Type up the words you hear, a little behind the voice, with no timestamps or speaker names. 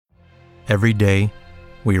Every day,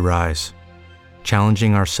 we rise,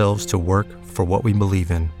 challenging ourselves to work for what we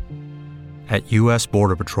believe in. At U.S.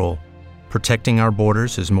 Border Patrol, protecting our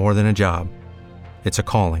borders is more than a job. It's a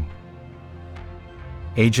calling.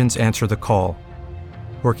 Agents answer the call,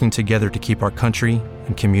 working together to keep our country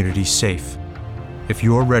and communities safe. If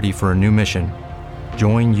you're ready for a new mission,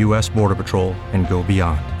 join U.S. Border Patrol and go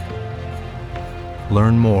beyond.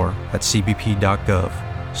 Learn more at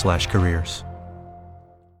cbp.gov/careers.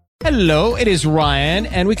 Hello, it is Ryan,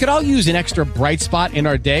 and we could all use an extra bright spot in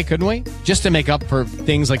our day, couldn't we? Just to make up for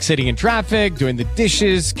things like sitting in traffic, doing the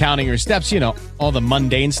dishes, counting your steps, all the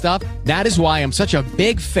mundane stuff. That is why I'm such a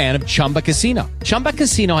big fan of Chumba Casino. Chumba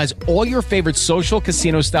Casino has all your favorite social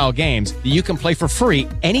casino-style games that you can play for free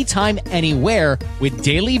anytime, anywhere with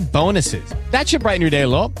daily bonuses. That should brighten your day a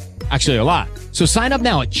little. Actually, a lot. So sign up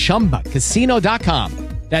now at ChumbaCasino.com.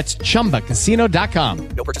 That's ChumbaCasino.com.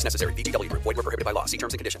 No purchase necessary. VGW Group. Void where prohibited by law. See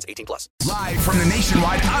terms and conditions. 18+. Live from the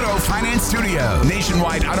Nationwide Auto Finance Studio.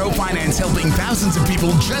 Nationwide Auto Finance, helping thousands of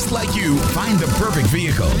people just like you find the perfect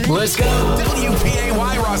vehicle. Let's go. WPAY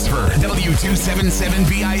Rossford.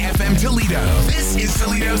 W277BIFM Toledo. This is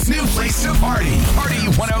Toledo's new place to party. Party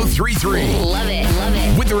 103.3. Love it, love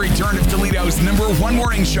it. With the return of Toledo's #1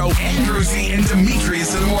 morning show, Andrew Z and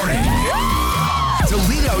Demetrius in the morning.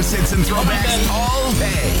 Toledo sits and throwbacks all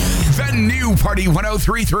day. The new Party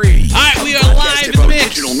 103.3. All right, we are live in the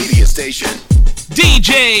mix. Digital media station.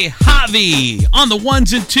 DJ Javi on the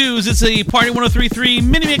ones and twos. It's a Party 103.3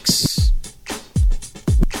 mini mix.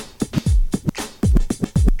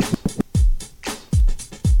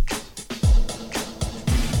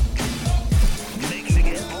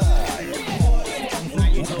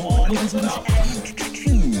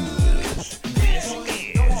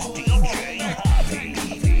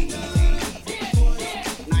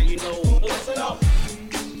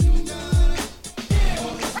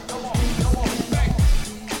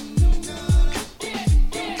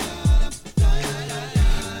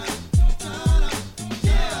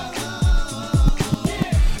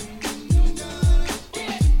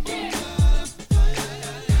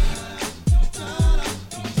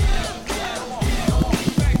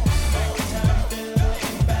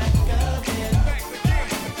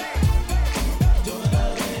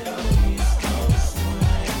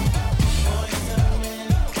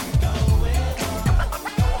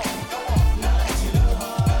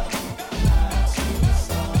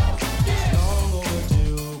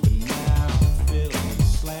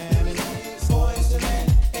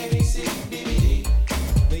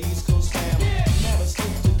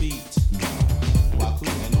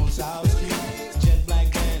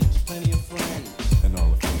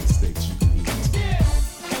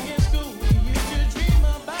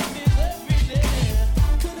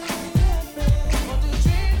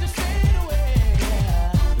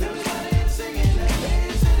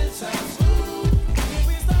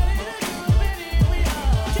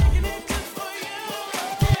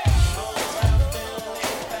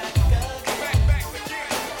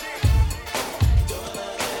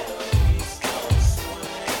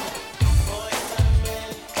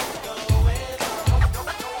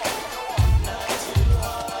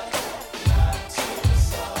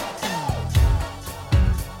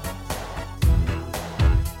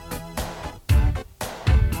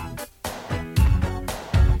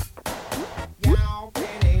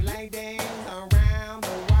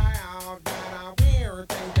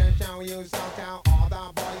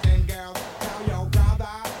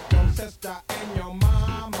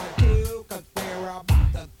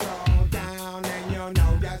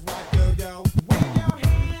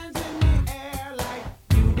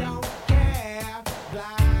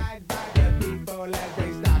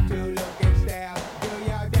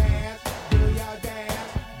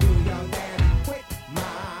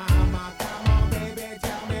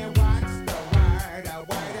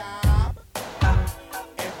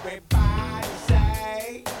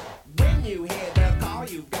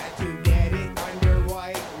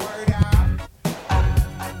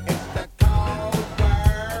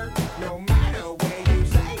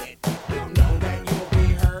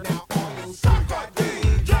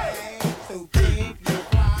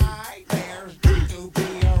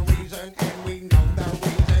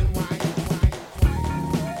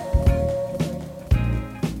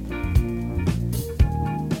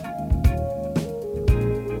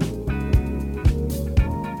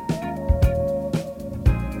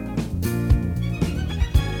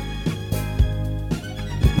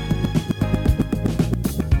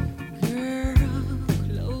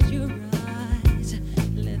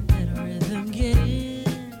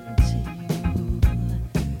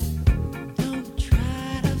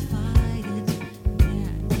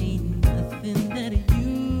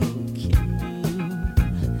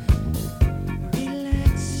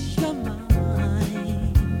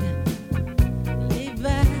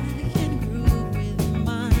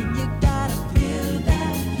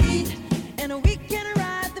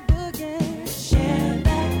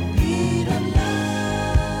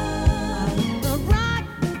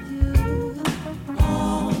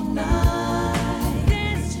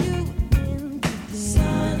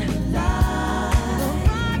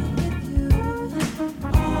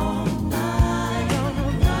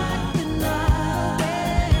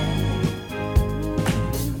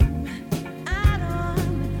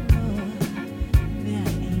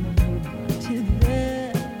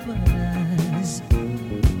 breeze.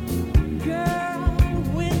 Girl,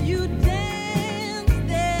 when you dance,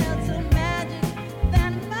 there's a magic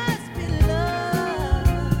that must be love.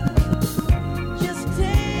 Just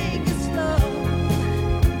take it slow.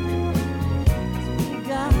 We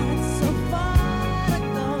got so far to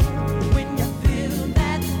go. When you feel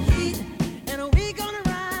that heat, and we gonna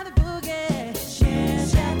ride the boogie,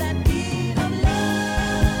 share that beat of love.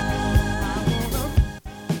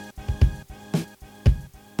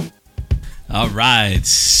 All right.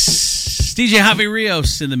 DJ Javi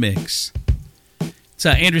Rios in the mix. It's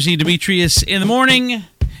Andrew Z. Demetrius in the morning,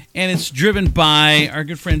 and it's driven by our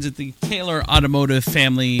good friends at the Taylor Automotive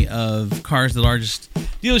family of cars, the largest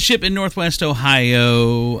dealership in Northwest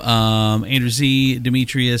Ohio. Andrew Z.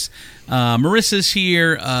 Demetrius. Marissa's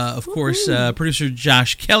here. Of course, producer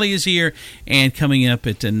Josh Kelly is here, and coming up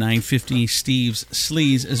at 9:50, Steve's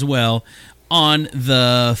Sleaze as well. On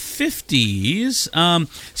the 50s.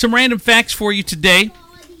 Some random facts for you today.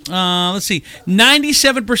 Let's see.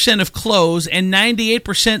 97% of clothes and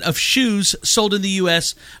 98% of shoes sold in the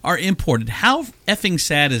U.S. are imported. How effing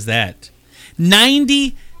sad is that?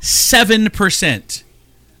 97%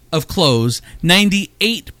 of clothes,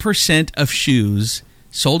 98% of shoes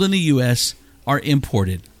sold in the U.S. are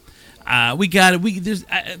imported.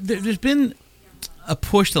 There's been a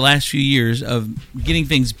push the last few years of getting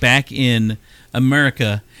things back in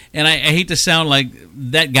America, and I hate to sound like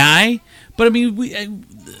that guy, but I mean,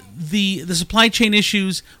 the supply chain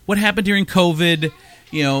issues, what happened during COVID,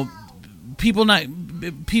 people.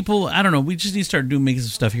 I don't know. We just need to start making some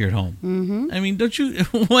stuff here at home. Mm-hmm. I mean, don't you?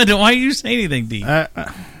 Why are you saying anything, D?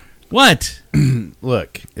 What?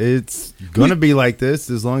 Look, it's going to be like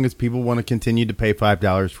this as long as people want to continue to pay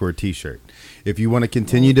 $5 for a T-shirt. If you want to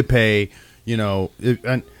continue to pay.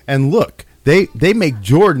 And look, they make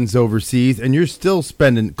Jordans overseas, and you're still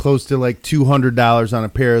spending close to like $200 on a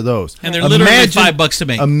pair of those. And they're literally $5 to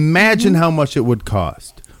make. Imagine how much it would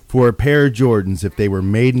cost for a pair of Jordans if they were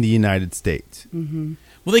made in the United States. Mm-hmm.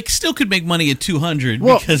 Well, they still could make money at $200.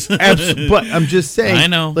 Well, because but I'm just saying. I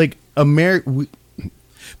know, like America.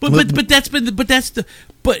 But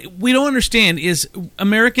we don't understand is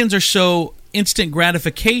Americans are so instant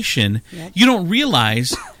gratification. Yep. You don't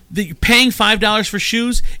realize that paying $5 for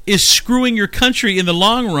shoes is screwing your country in the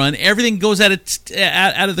long run. Everything goes out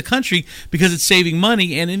of the country because it's saving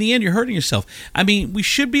money, and in the end, you're hurting yourself. I mean, we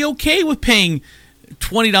should be okay with paying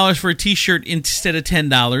 $20 for a T-shirt instead of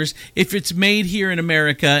 $10 if it's made here in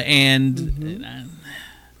America. And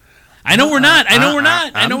I know we're not. I know we're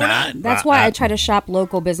not. That's why I try to shop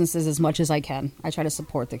local businesses as much as I can. I try to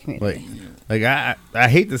support the community. Like I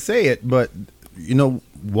hate to say it, but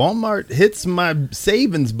Walmart hits my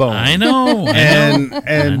savings bone. I know, and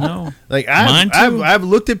I know. Like I've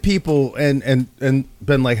looked at people and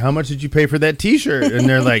been like, how much did you pay for that T-shirt? And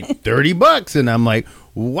they're like $30, and I'm like,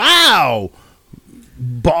 wow,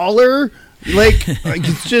 baller. Like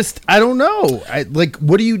it's just I don't know.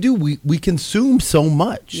 What do you do? We consume so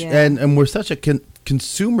much, and we're such a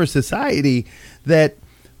consumer society that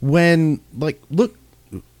when look,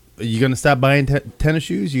 are you gonna stop buying tennis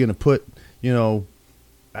shoes? You're gonna put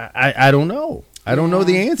I don't know. I don't know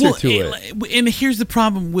the answer to it. And here's the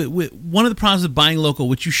problem with one of the problems with buying local,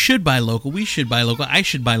 which you should buy local, we should buy local, I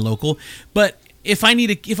should buy local. But if I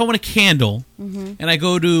want a candle, and I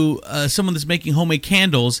go to someone that's making homemade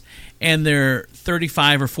candles, and they're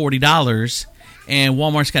 $35 or $40, and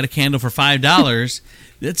Walmart's got a candle for $5.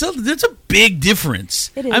 That's a big difference.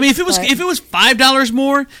 It is, I mean, if it was $5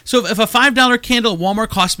 more, so if a $5 candle at Walmart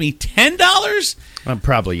cost me $10, I'm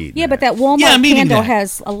probably eating. Yeah, but that Walmart candle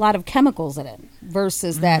has a lot of chemicals in it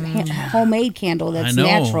versus that homemade candle that's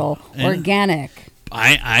natural, organic.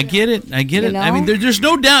 I get it. I get it. I mean, there's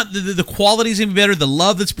no doubt the quality's even better. The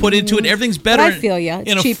love that's put into it, everything's better. But I feel you.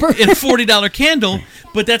 It's cheaper. In a $40 candle,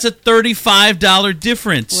 but that's a $35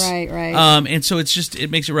 difference. Right. And so it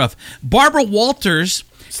makes it rough. Barbara Walters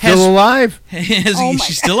still alive.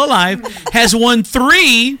 She's still alive. Has won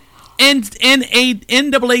 3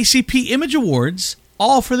 NAACP Image Awards,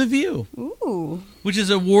 all for The View. Ooh. Which is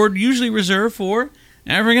an award usually reserved for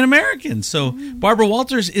African Americans. So Barbara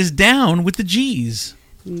Walters is down with the G's.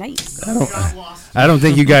 Nice. I don't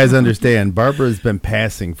think you guys understand. Barbara's been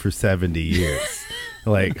passing for 70 years.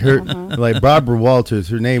 Like Barbara Walters,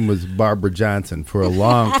 her name was Barbara Johnson for a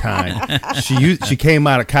long time. She came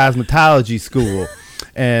out of cosmetology school,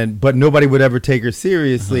 but nobody would ever take her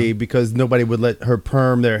seriously because nobody would let her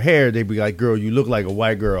perm their hair. They'd be like, "Girl, you look like a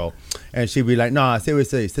white girl," and she'd be like, "Nah,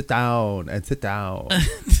 seriously, sit down and sit down."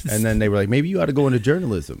 And then they were like, "Maybe you ought to go into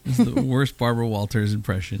journalism." It's the worst Barbara Walters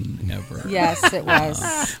impression ever. Yes, it was.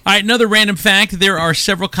 All right, another random fact: there are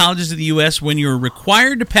several colleges in the U.S. when you're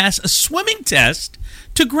required to pass a swimming test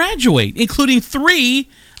to graduate, including 3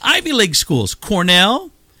 Ivy League schools: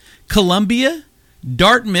 Cornell, Columbia,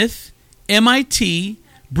 Dartmouth, MIT,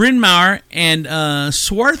 Bryn Mawr, and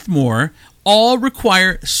Swarthmore all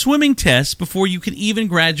require swimming tests before you can even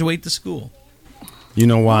graduate the school. You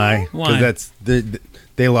know why? Why? Because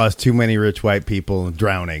they lost too many rich white people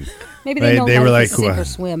drowning. Maybe they know how were to like, sink or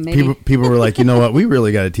swim. Maybe. People were like, you know what? We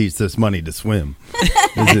really got to teach this money to swim.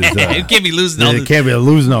 This is, It can't be losing all it this can't be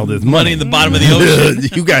losing all this money in the bottom of the ocean.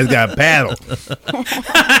 You guys got paddle.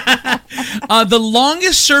 The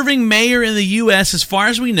longest serving mayor in the U.S., as far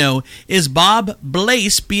as we know, is Bob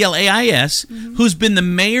Blais, B-L-A-I-S, who's been the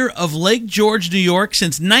mayor of Lake George, New York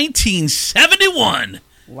since 1971.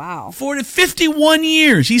 Wow. For 51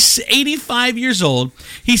 years. He's 85 years old.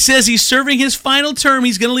 He says he's serving his final term.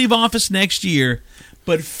 He's going to leave office next year.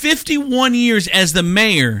 But 51 years as the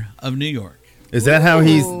mayor of New York. Is that how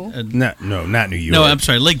he's... not New York. No, I'm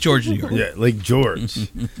sorry, Lake George, New York. Yeah, Lake George.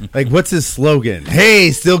 Like, what's his slogan?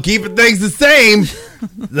 Hey, still keeping things the same.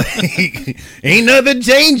 Like, ain't nothing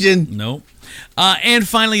changing. Nope. And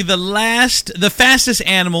finally, the fastest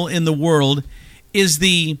animal in the world is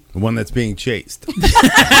the one that's being chased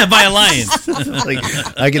by a lion. Like,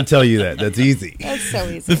 I can tell you that. That's easy. That's so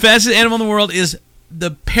easy. The fastest animal in the world is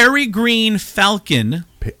the peregrine falcon.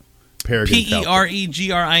 Peregrine falcon.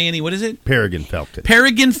 P-E-R-E-G-R-I-N-E. What is it? Peregrine falcon.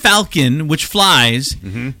 Peregrine falcon, which flies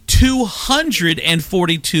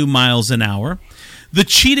 242 miles an hour. The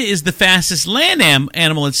cheetah is the fastest land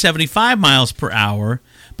animal at 75 miles per hour,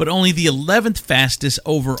 but only the 11th fastest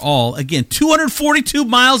overall. Again, 242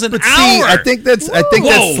 miles an hour. See, I think that's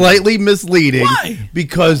slightly misleading. Why?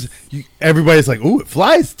 Because everybody's like, "Ooh, it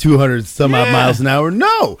flies 200 some odd miles an hour."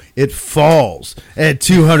 No, it falls at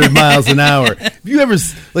 200 miles an hour. If you ever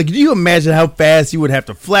do you imagine how fast you would have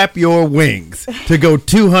to flap your wings to go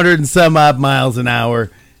 200 and some odd miles an hour?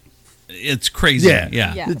 It's crazy. Yeah.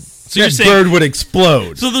 Yes. So you're that saying bird would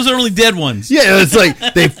explode. So those are only dead ones. Yeah, it's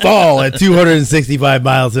like they fall at 265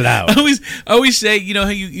 miles an hour. I always say,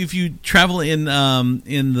 if you travel in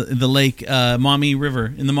the lake Maumee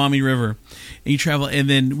River, in the Maumee River, and you travel, and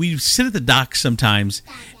then we sit at the dock sometimes,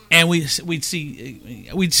 and we'd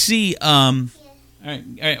see. All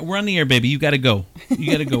right, we're on the air, baby. You got to go.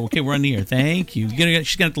 Okay, we're on the air. Thank you. She's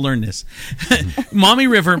gonna have to learn this. Maumee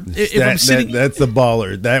River. If I'm sitting, that's a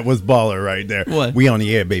baller. That was baller right there. What? We on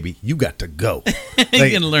the air, baby. You got to go.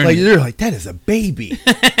 You're gonna learn. You're like, that is a baby.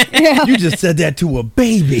 You just said that to a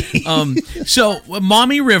baby. So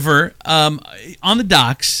Maumee River, on the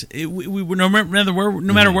docks, we no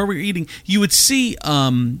matter where we're eating, you would see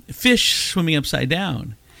fish swimming upside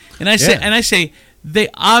down, and I say. They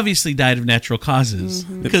obviously died of natural causes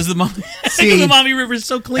because the Maumee River is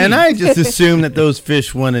so clean. And I just assume that those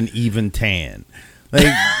fish want an even tan.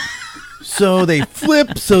 Like, so they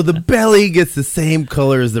flip so the belly gets the same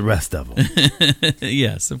color as the rest of them.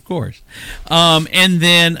 Yes, of course. And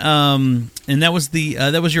that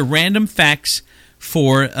was your random facts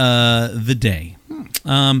for the day.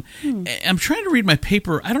 I'm trying to read my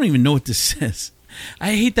paper. I don't even know what this says.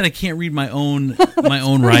 I hate that I can't read my own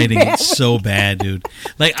writing. It's so bad, dude.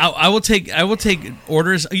 Like I will take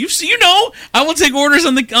orders. I will take orders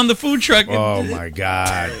on the food truck. Oh my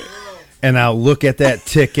God. And I'll look at that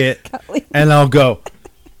ticket and I'll go,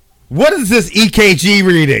 "What is this EKG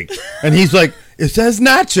reading?" And he's like, "It says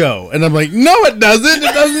nacho." And I'm like, "No, it doesn't.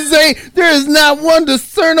 It doesn't say. There is not one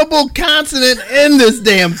discernible consonant in this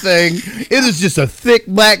damn thing. It is just a thick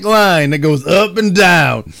black line that goes up and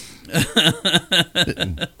down." Try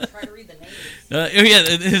to read the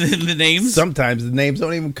names. The names. Sometimes the names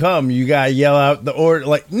don't even come. You gotta yell out the order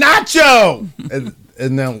like nacho, and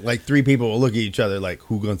then like 3 people will look at each other like,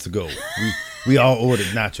 "Who wants to go?" We all ordered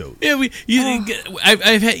nachos. Yeah,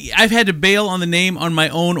 I've had to bail on the name on my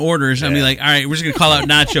own orders. I'll be like, "All right, we're just gonna call out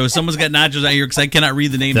nachos." Someone's got nachos out here because I cannot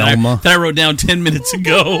read the name that I wrote down 10 minutes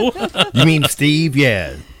ago. You mean Steve?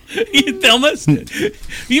 Yeah. Thelma?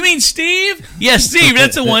 You mean Steve? Yes, Steve.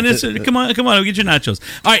 That's the one. Come on. We'll get your nachos.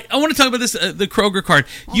 All right. I want to talk about this. The Kroger card.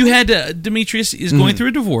 You had Demetrius is going through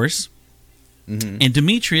a divorce, and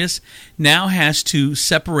Demetrius now has to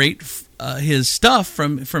separate his stuff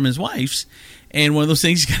from his wife's. And one of those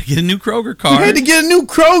things, you got to get a new Kroger card. You had to get a new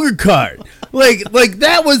Kroger card. like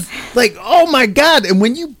that was like, oh my God. And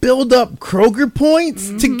when you build up Kroger points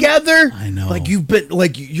together, I know. like you've been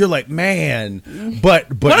like, you're like, man,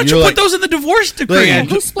 but Why don't you you're put those in the divorce decree? Like,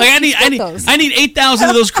 who's supposed to split those? I need 8,000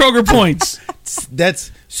 of those Kroger points.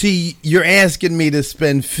 see, you're asking me to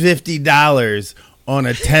spend $50 on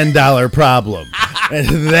a $10 problem.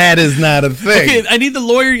 And that is not a thing. Okay, I need the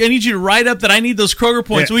lawyer. I need you to write up that I need those Kroger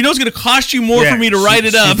points. Yeah. We know it's going to cost you more Yeah, for me to write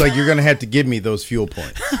it up. She's like, you're going to have to give me those fuel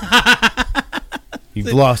points.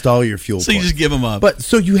 You've lost all your fuel So points. you just give them up. But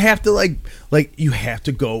so you have to like you have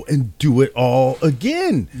to go and do it all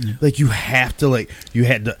again. Yeah. Like you have to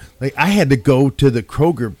I had to go to the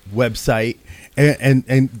Kroger website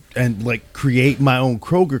and like create my own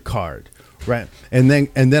Kroger card, right? And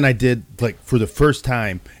then I did, like, for the first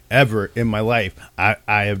time ever in my life,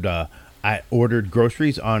 I ordered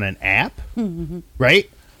groceries on an app, right?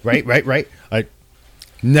 I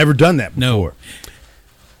never done that before. No.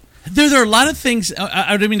 There are a lot of things.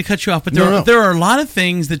 I don't mean to cut you off, but No. there are a lot of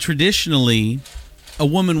things that traditionally a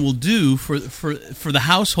woman will do for the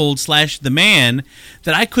household / the man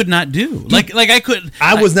that I could not do. Like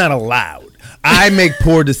I was not allowed. I make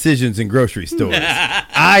poor decisions in grocery stores.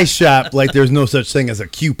 I shop like there's no such thing as a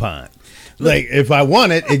coupon. Like, if I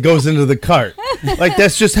want it, it goes into the cart. Like,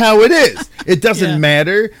 that's just how it is. It doesn't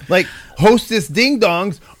matter. Like, Hostess Ding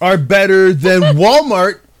Dongs are better than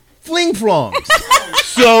Walmart Fling Flongs.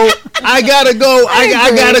 So I gotta go.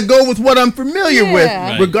 I gotta go with what I'm familiar with,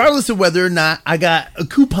 Right. regardless of whether or not I got a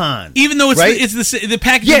coupon. even though it's the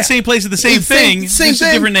package in the same place of the same It's thing, same just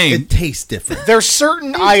a different name. It tastes different. There's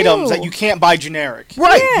certain items do. that you can't buy generic.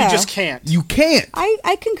 Right. Yeah. You just can't. You can't.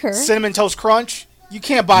 I concur. Cinnamon Toast Crunch. You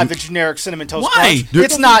can't buy the generic Cinnamon Toast Why? Crunch.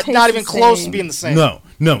 It's not Doesn't taste even the close to same. being the same.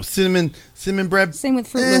 No, cinnamon bread. Same with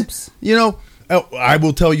Fruit Loops. You know, I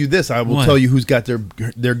will tell you this. I will What? tell you who's got their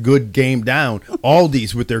good game down.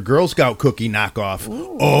 Aldi's with their Girl Scout cookie knockoff.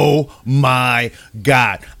 Ooh. Oh my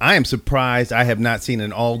God! I am surprised I have not seen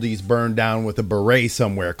an Aldi's burned down with a beret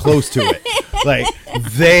somewhere close to it. Like,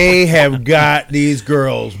 they have got these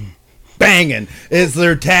girls banging. Is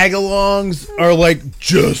their tag-alongs are like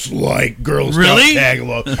just like Girl Scout Really?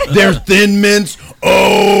 tag-along. Their Thin Mints.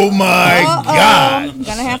 Oh my God! I'm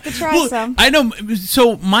gonna have to try Well, some. I know.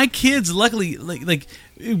 So my kids, luckily,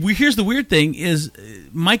 here's the weird thing: is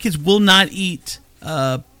my kids will not eat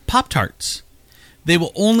Pop-Tarts. They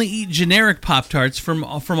will only eat generic Pop-Tarts from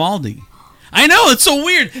Aldi. I know, it's so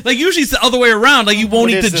weird. Like, usually it's the other way around. Like, you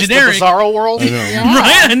won't What eat is the this, generic. The Bizarro world? Right?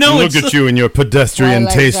 I know. Look at you and your pedestrian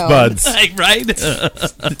Twilight taste Zone. buds. Like, right?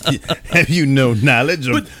 Have you no knowledge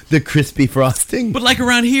of the crispy frosting? But like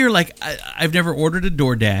around here, like I've never ordered a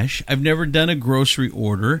DoorDash. I've never done a grocery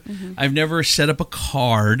order. I've never set up a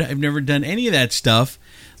card. I've never done any of that stuff.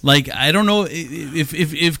 Like, I don't know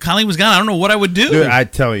if Colleen was gone, I don't know what I would do. Dude, I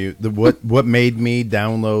tell you, what made me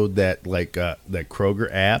download that that Kroger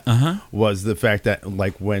app was the fact that,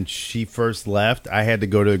 like, when she first left, I had to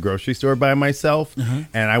go to the grocery store by myself,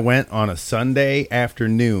 and I went on a Sunday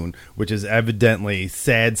afternoon, which is evidently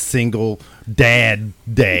sad single dad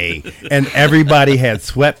day, and everybody had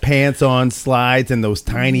sweatpants on, slides, and those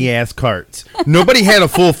tiny ass carts. Nobody had a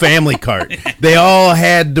full family cart. They all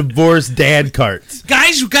had divorced dad carts.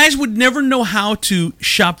 Guys would never know how to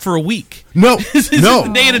shop for a week. No, This is no,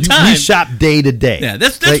 a day at a We time. shop day to day. Yeah,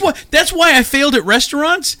 that's Like, that's why I failed at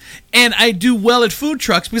restaurants and I do well at food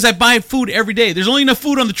trucks, because I buy food every day. There's only enough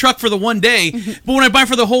food on the truck for the one day, but when I buy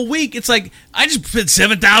for the whole week, it's like I just spent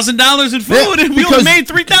 $7,000 in food Yeah, and we only made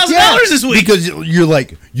 $3,000 this week. Because you're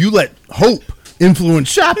like, you let hope influence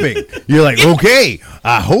shopping. You're like, okay,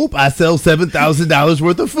 I hope I sell $7,000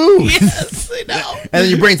 worth of food. Yes, I know. And then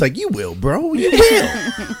your brain's like, you will, bro. You will.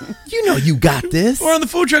 You know you got this. Or on the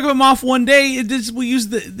food truck, if I'm off one day, we use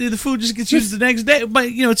the food just gets used the next day. But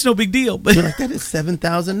it's no big deal. But You're like, that is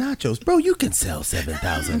 7,000 nachos. Bro, you can sell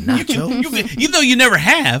 7,000 nachos. even though you never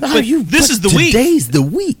have, Oh, but this is the week. Today's the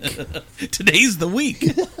week. Today's the week.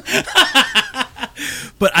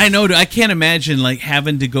 But I know I can't imagine like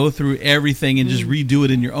having to go through everything and just redo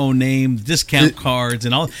it in your own name, discount cards,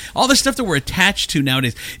 and all the stuff that we're attached to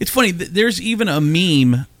nowadays. It's funny. There's even a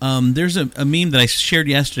meme. There's a meme that I shared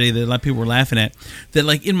yesterday that a lot of people were laughing at. That,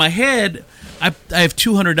 like, in my head, I have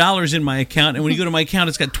 $200 in my account, and when you go to my account,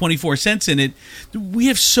 it's got 24 cents in it. We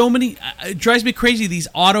have so many. It drives me crazy, these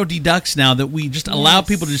auto deducts now that we just allow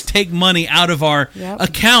people to just take money out of our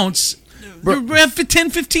accounts. We have 10,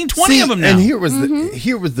 15, 20 of them now. And here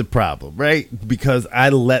was the problem, right? Because I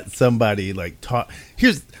let somebody like talk.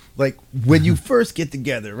 Here's like when you first get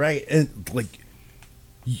together, right? And like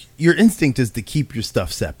your instinct is to keep your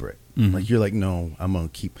stuff separate. Like, you're like, no, I'm gonna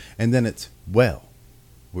keep. And then it's, well,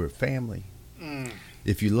 we're a family.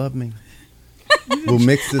 If you love me, We'll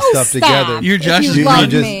mix this stuff Stop. together. You're If Josh's you brother.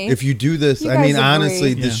 love me. If you do this, You I mean, guys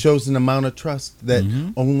honestly, agree. this shows an amount of trust that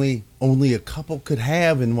only a couple could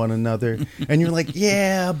have in one another. And you're like,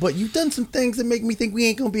 yeah, but you've done some things that make me think we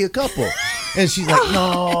ain't gonna be a couple. And she's like,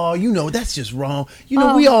 no, that's just wrong.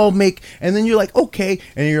 We all make. And then you're like, okay,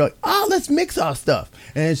 and you're like, oh, let's mix our stuff.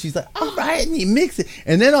 And she's like, all right, and you mix it.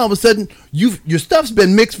 And then all of a sudden, your stuff's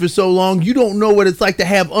been mixed for so long, you don't know what it's like to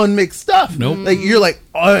have unmixed stuff. Nope. Like you're like,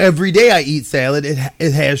 every day I eat salad, it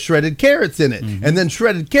has shredded carrots in it. And then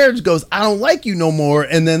shredded carrots goes, I don't like you no more,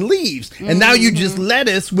 and then leaves. And now you just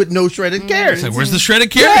lettuce with no shredded carrots. Like, where's the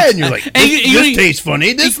shredded carrots? Yeah, and you're like, this tastes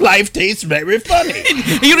funny. This life tastes very funny.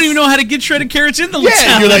 You don't even know how to get shredded carrots in the Yeah, and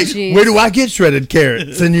salad. you're like, Jeez. where do I get shredded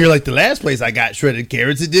carrots? And you're like, the last place I got shredded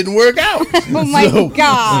carrots, it didn't work out. Oh my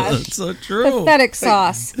gosh. That's so true. Pathetic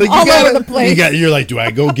sauce. Like, all over the place. You're like, do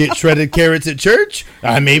I go get shredded carrots at church?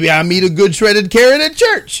 Maybe I meet a good shredded carrot at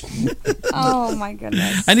church. Oh my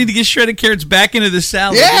goodness. I need to get shredded carrots back into the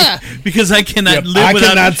salad. Yeah. Because I cannot live I without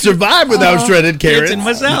cannot survive without shredded carrots. in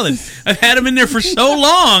my salad. I've had them in there for so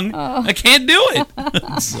long, I can't do it.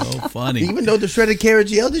 It's so funny. Even though the shredded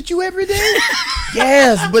carrots yelled at you every day?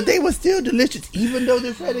 Yes, but they were still delicious. Even though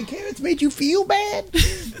the shredded carrots made you feel bad?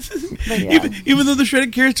 Even though the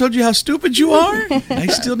shredded carrots told you how stupid you are, I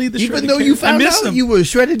still need the shredded Even though carrots. you found I miss out them. you were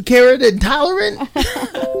shredded carrot intolerant?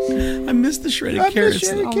 I miss the shredded I miss carrots.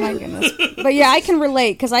 shredded Oh my goodness. But yeah, I can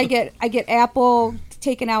relate because I get Apple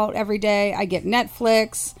taken out every day. I get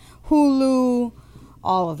Netflix, Hulu,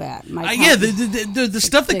 all of that. My Yeah, the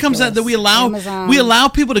stuff that comes out that we Amazon. allow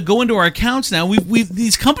people to go into our accounts now.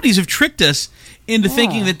 These companies have tricked us into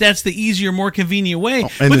thinking that that's the easier, more convenient way.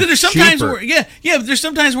 But then it's there's sometimes cheaper. where but there's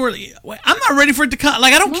sometimes where I'm not ready for it to come.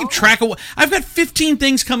 Like I don't keep track of what I've got 15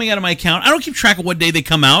 things coming out of my account. I don't keep track of what day they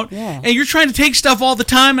come out. Yeah. And you're trying to take stuff all the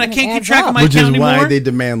time, and I And it can't keep adds track up. of my Which is account why anymore. they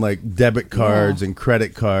demand like debit cards and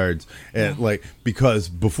credit cards, and like because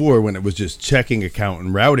before when it was just checking account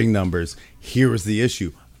and routing numbers, here was the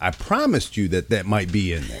issue. I promised you that might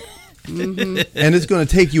be in there. And it's going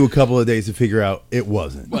to take you a couple of days to figure out it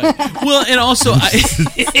wasn't. Well, and also,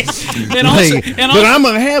 But I'm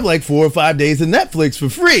going to have like 4 or 5 days of Netflix for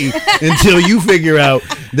free until you figure out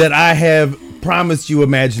that I have promised you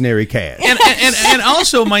imaginary cash. and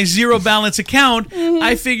also my zero balance account,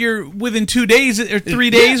 I figure within 2 days or 3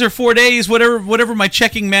 days or 4 days, whatever my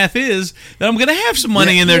checking math is, that I'm going to have some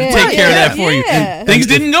money in there to take care of that for you. Yeah. Things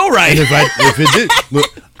didn't go right. And if it did, look,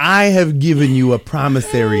 I have given you a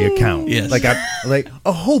promissory account, Yes. like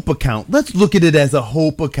a hope account. Let's look at it as a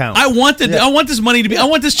hope account. I want this money to be. I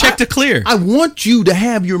want this check to clear. I want you to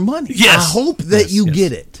have your money. Yes. I hope that you yes.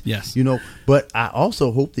 get it. Yes. But I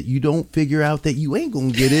also hope that you don't figure out that you ain't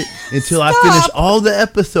gonna get it until I finish all the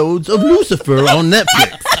episodes of Lucifer on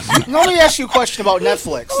Netflix. Now, let me ask you a question about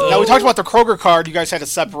Netflix. Now, we talked about the Kroger card you guys had to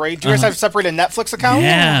separate. Do you guys have to separate a Netflix account?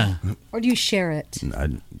 Yeah. Or do you share it?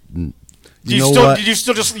 Do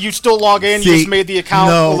you still log in? You just made the account.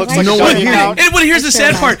 No. It looks You like know a what? dummy Here- account. And here's the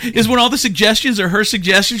sad Sure. part is when all the suggestions are her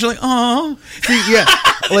suggestions. You're like, oh, See, yeah,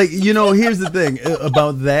 like here's the thing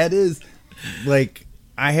about that is, like,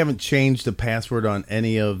 I haven't changed the password on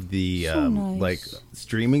any of the nice. like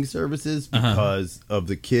streaming services because of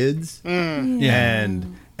the kids,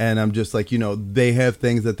 and I'm just like they have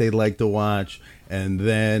things that they like to watch, and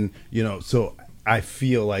then so I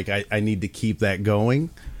feel like I need to keep that going.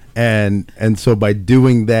 And so by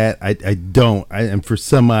doing that, I don't. And for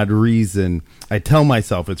some odd reason, I tell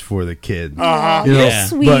myself it's for the kids. Yeah.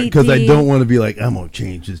 But because I Sweetie. don't want to be like, I'm gonna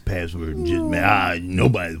change this password and just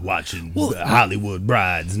nobody's watching Hollywood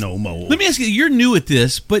Brides no more. let me ask you. You're new at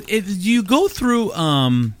this, but do you go through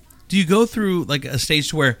like a stage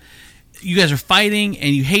to where you guys are fighting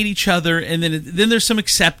and you hate each other, and then there's some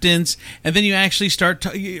acceptance, and then you actually start.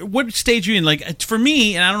 What stage are you in? Like for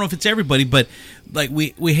me, and I don't know if it's everybody, but like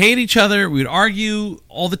we hate each other. We would argue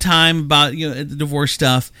all the time about the divorce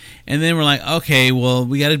stuff, and then we're like, okay, well,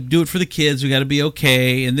 we got to do it for the kids. We got to be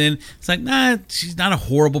okay. And then it's like, nah, she's not a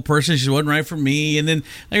horrible person. She wasn't right for me. And then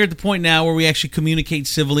like, we're at the point now where we actually communicate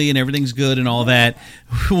civilly and everything's good and all that.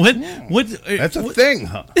 What? That's a thing,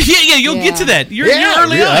 huh? Yeah, you'll get to that. You're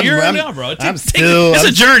early on. You're early on, bro. It's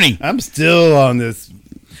a journey. I'm still on this.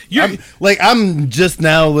 I'm just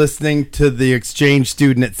now listening to the exchange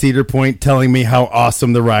student at Cedar Point telling me how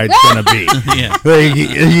awesome the ride's gonna be. Yeah. Like,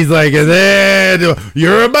 he's like, and then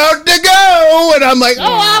you're about to go. no, and I'm like, oh,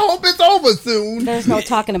 I hope it's over soon. There's no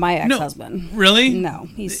talking to my ex-husband. Really? No,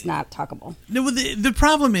 he's not talkable. No, the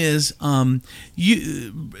problem is,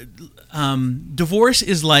 divorce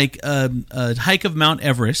is like a hike of Mount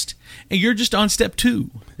Everest, and you're just on step 2.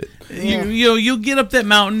 You'll get up that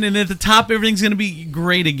mountain, and at the top, everything's going to be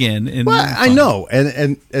great again. And well, I know,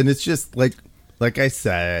 and it's just like I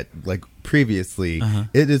said, like previously,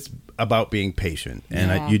 it is about being patient,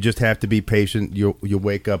 and you just have to be patient. You'll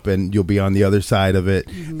wake up and you'll be on the other side of it,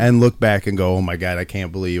 and look back and go, "Oh my God, I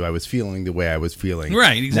can't believe I was feeling the way I was feeling."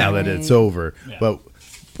 Right, exactly. Now that it's over, but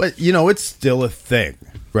it's still a thing,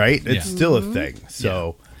 right? It's still a thing.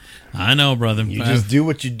 So. I know, brother. You just do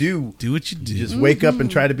what you do. Do what you do. You just wake up and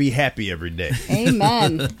try to be happy every day.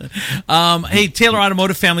 Amen. Hey, Taylor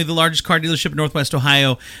Automotive Family, the largest car dealership in Northwest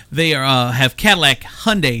Ohio. They have Cadillac,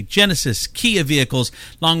 Hyundai, Genesis, Kia vehicles,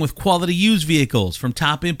 along with quality used vehicles from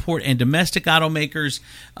top import and domestic automakers,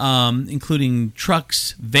 including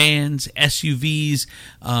trucks, vans, SUVs.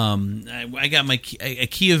 I got a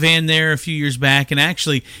Kia van there a few years back, and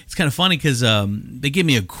actually, it's kind of funny because they gave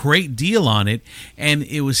me a great deal on it, and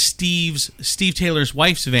it was Steve Taylor's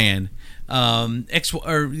wife's van, X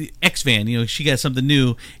van. She got something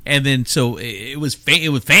new, and then so it was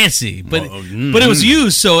fancy, but it was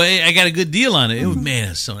used, so I got a good deal on it.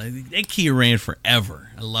 That Kia ran forever.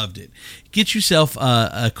 I loved it. Get yourself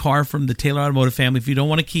a car from the Taylor Automotive Family. If you don't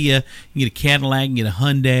want a Kia, you get a Cadillac, you get a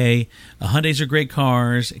Hyundai. Hyundais are great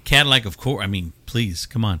cars. Cadillac, of course. I mean, please,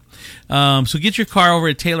 come on. So get your car over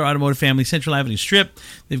at Taylor Automotive Family, Central Avenue Strip.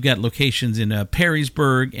 They've got locations in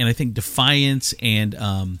Perrysburg, and I think Defiance, and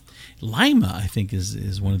Lima, I think,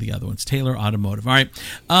 is one of the other ones. Taylor Automotive. All right.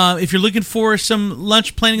 If you're looking for some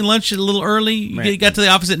lunch, planning lunch a little early, you got to the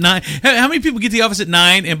office at 9. How many people get to the office at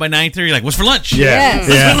 9, and by 9:30 you're like, what's for lunch? Yes.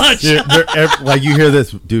 What's for lunch? Like you hear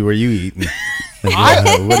this, dude, where you eating?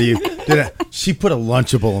 What do you? She put a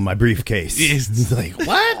Lunchable in my briefcase. He's like,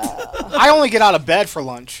 what? I only get out of bed for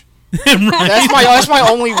lunch. That's my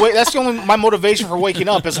only way. That's my motivation for waking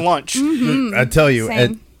up is lunch. I tell you, Same.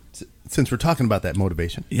 and since we're talking about that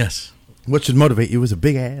motivation, Yes. what should motivate you is a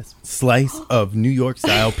big ass slice of New York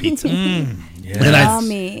style pizza.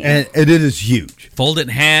 Yummy. And it is huge. Fold it in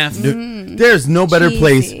half. There's no better Cheesy.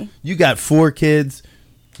 place. You got 4 kids.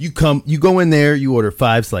 You go in there, you order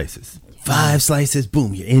 5 slices. 5 slices,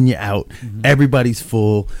 boom, you're in, you're out. Everybody's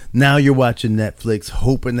full. Now you're watching Netflix,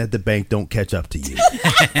 hoping that the bank don't catch up to you.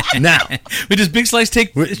 Now, But does Big Slice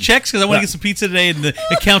take checks? Because I want to get some pizza today, and the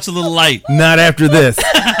account's a little light. not after this.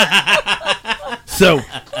 So,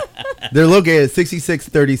 they're located at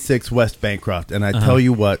 6636 West Bancroft, and I tell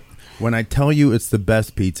you what, when I tell you it's the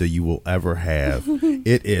best pizza you will ever have,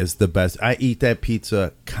 it is the best. I eat that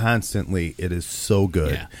pizza constantly. It is so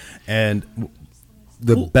good. Yeah. And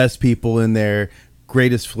the best people in there,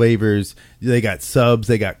 greatest flavors. They got subs,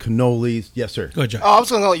 they got cannolis. Yes, sir. Go ahead, John. I was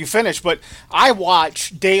going to let you finish, but I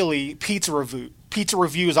watch daily pizza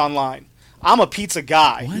reviews online. I'm a pizza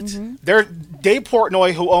guy. What? Dave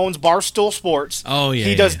Portnoy, who owns Barstool Sports. Oh, yeah,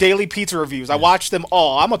 he does yeah. daily pizza reviews. I watch them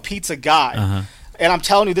all. I'm a pizza guy. And I'm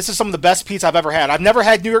telling you, this is some of the best pizza I've ever had. I've never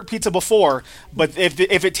had New York pizza before, but if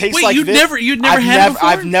it tastes Wait, like you'd this, never had it before?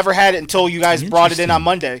 I've never had it until you guys brought it in on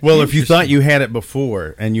Monday. Well, if you thought you had it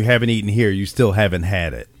before and you haven't eaten here, you still haven't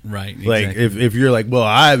had it. Right. Like Exactly. if you're like,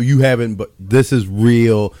 well, you haven't, but this is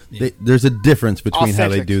real. There's a difference between how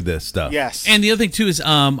they Authentic. do this stuff. Yes. And the other thing too is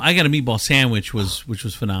I got a meatball sandwich which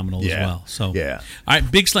was phenomenal as Yeah. well. So Yeah. All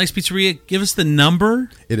right, Big Slice Pizzeria, give us the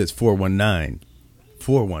number. It is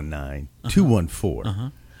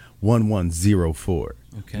 419-214-1104. 1104.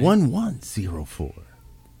 Okay. 1104.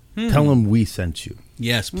 Tell them we sent you.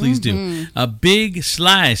 Yes, please do. A Big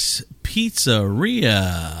Slice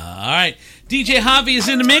Pizzeria. All right. DJ Javi is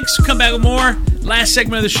in the mix. We'll come back with more. Last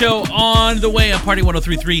segment of the show on the way on Party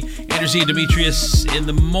 103.3. Andrew Z and Demetrius in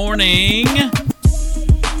the morning.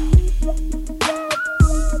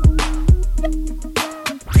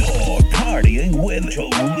 You're partying with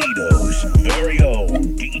Toledo's very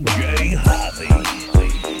own DJ Javi.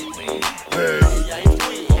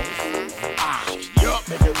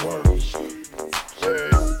 Make it work.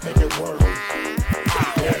 Make it work.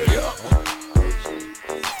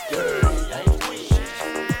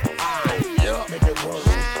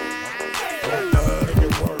 Make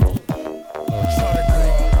it work. Shorty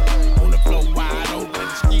girl on the floor wide open.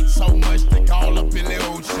 Skeet so much they call up in the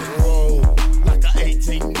ocean. Roll like a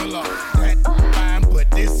 18-wheeler. That fine, but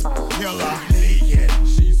this killer. Leaking.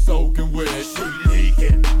 She's soaking wet. She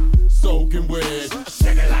leaking. Soaking wet.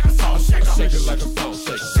 Shake it like a salt shaker. Shake it like a salt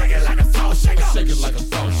shaker. Shake it like a salt shaker. Shake it like a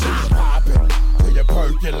salt shaker. Popping till you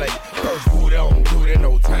percolate. First boot on, do it,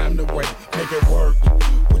 no time to wait. Make it work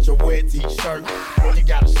with your wet t-shirt. skirt. You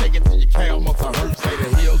gotta shake it till your calf muscle hurt. Say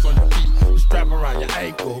the heels on your feet, the strap around your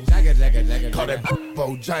ankle. Call that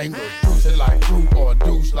Bojangles. Juice it like fruit or a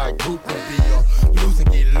douche like poop would be. Loose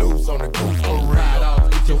and get loose on the goose for real. Ride off,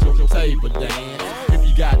 get your table dance. If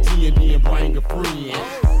you got TNT and bring a friend,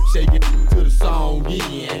 shake it to the song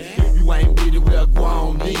again. If you ain't with it, well, go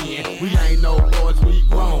on then. We ain't no boys, we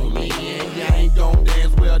grown then. You ain't gon'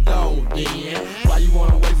 dance, well, don't then. Why you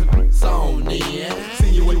wanna waste a song then? See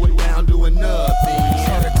you way down doing nothing.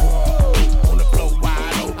 On the floor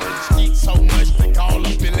wide open. Skeet so much they call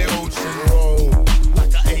up in the ocean. Roll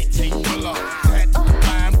like a 18-wheeler. That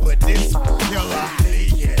fine, but this killer.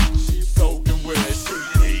 She's soaking with it. She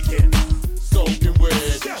leaking. Soaking with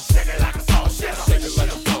it. Shake it like a sauce. Shake it like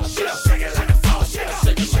a sauce. Shake it like a sauce. Shake it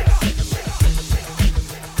like a sauce.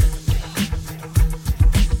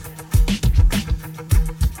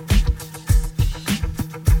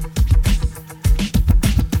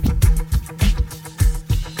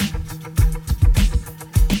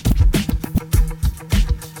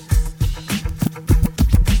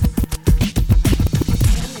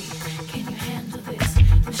 Can you handle this?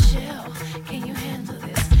 Michelle, can you handle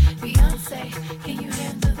this? Beyonce, can you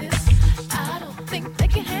handle this? I don't think they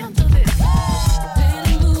can handle this.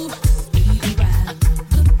 Then move, speed ride,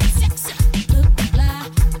 look sexy, look fly,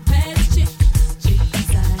 baddest chick,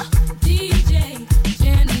 inside. DJ,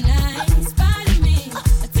 Gemini, inspire me,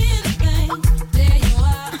 attend the thing. There you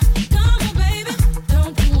are, come on baby,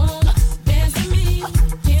 don't you wanna dance with me?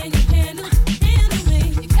 Can you handle me?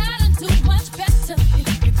 You gotta do much better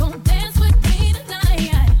if you gon' dance with me tonight.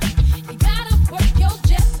 You gotta work your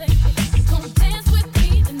jet thing if you gon' dance with me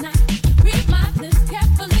tonight. Read my lips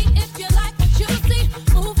carefully if you like what you see.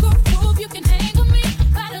 Move, groove, you can hang with me.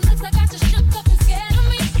 By the looks, I got you shook up and scared of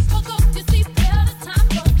me. Fuck up your seatbelt, it's time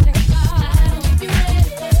for takeoff. I don't think you're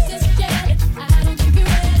ready for this jelly. I don't think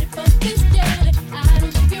you're ready for this jelly. I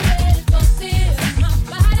don't think you're ready for this. My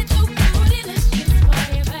body too bootylicious for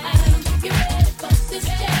you, babe. I don't think you're ready for this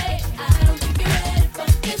jelly. I don't think you're ready for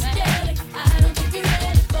this jelly. I don't think you're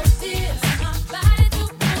ready for this. My body too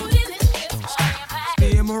bootylicious for you, babe. Me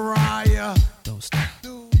and Mariah. Don't stop.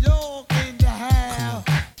 New York in the house.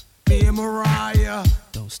 Me and Mariah.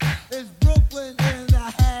 Don't stop. It's Brooklyn in the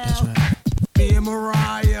house. Me and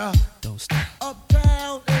Mariah. Don't stop.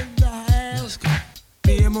 Uptown in the house.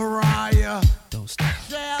 Me and Mariah. Don't stop.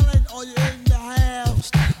 Shaolin, are you in the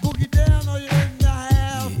house? Boogie down, are you in the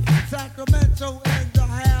house? Sacramento in the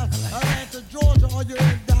house. Atlanta, Georgia, are you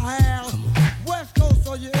in the house? West Coast,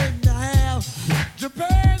 are you in the house?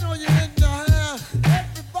 Japan, are you in the house?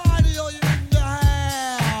 Everybody, are you in the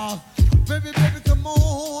house? Baby, baby, come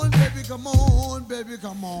on, baby, come on, baby,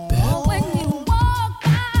 come on. When you walk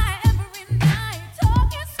by every night,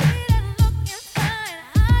 talking sweet and looking fine,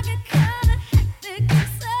 I get kinda hectic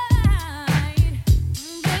inside.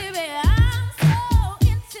 Baby, I'm so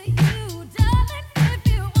into you, darling. If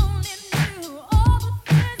you only knew all the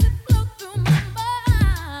things that flow through my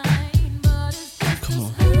mind, but it's just come on.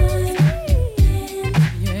 Ladies and gentlemen.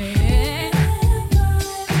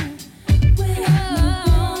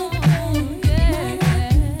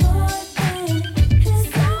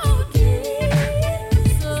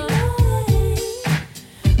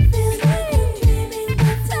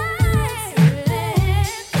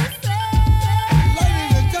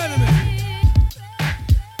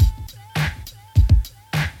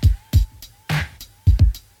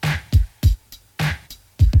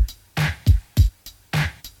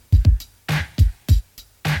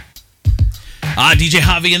 DJ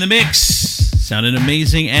Javi in the mix. Sounding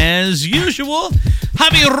amazing as usual.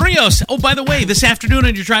 Javi Rios. Oh, by the way, this afternoon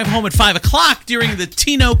on your drive home at 5 o'clock during the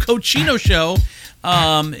Tino Cochino show,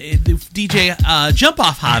 DJ Jump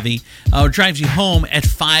Off Javi drives you home at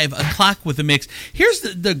 5 o'clock with the mix. Here's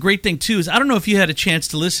the great thing, too, is I don't know if you had a chance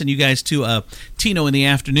to listen, you guys, to Tino in the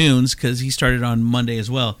afternoons, because he started on Monday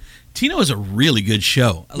as well. Tino is a really good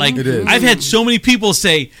show. Like, It is. I've had so many people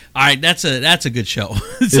say, all right, that's a good show.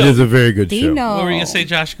 It is a very good show. Dino. What were you going to say,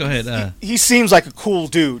 Josh? Go ahead. He seems like a cool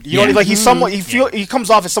dude. You Yeah. know, like he's someone. He comes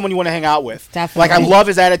off as someone you want to hang out with. Definitely. Like I love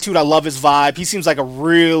his attitude. I love his vibe. He seems like a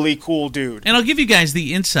really cool dude. And I'll give you guys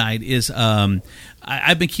the inside is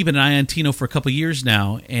I've been keeping an eye on Tino for a couple years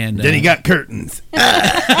now, and Then he got curtains.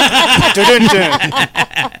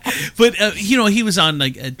 But he was on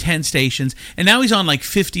like 10 stations, and now he's on like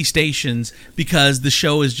 50 stations because the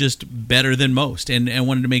show is just better than most. And I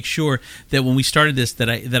wanted to make sure that when we started this, that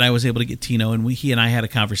I was able to get Tino, and he and I had a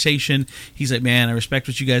conversation. He's like, "Man, I respect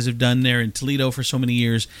what you guys have done there in Toledo for so many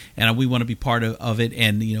years, and we want to be part of it."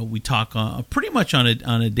 And we talk pretty much on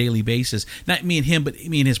a daily basis. Not me and him, but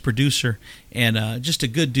me and his producer. And just a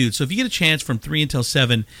good dude. So if you get a chance from 3 until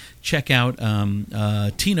 7, check out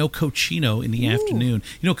Tino Cochino in the afternoon.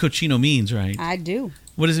 You know what cochino means, right? I do.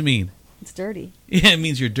 What does it mean? It's dirty. Yeah, it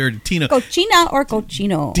means you're dirty. Tino. Cochina or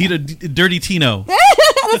cochino? Dirty Tino.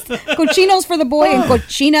 Cochino's for the boy and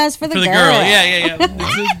cochina's for the girl. Yeah.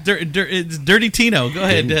 It's Dirty Tino. Go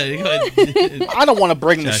ahead. Go ahead. I don't want to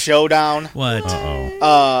bring the show down. What?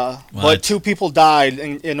 But 2 people died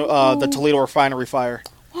in the Toledo refinery fire.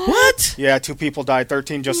 What? Yeah, 2 people died.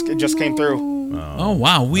 13 just came through. Oh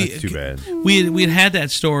wow, That's too bad. We had that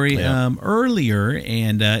story earlier,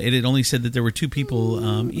 and it had only said that there were 2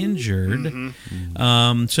 people injured.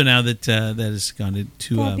 Mm-hmm. So now that that has gone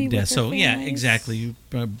to death. So yeah, families. exactly.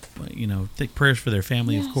 Think prayers for their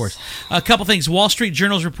family, of course. A couple things. Wall Street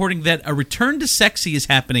Journal is reporting that a return to sexy is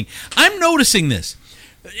happening. I'm noticing this.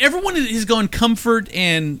 Everyone is going comfort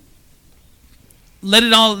and let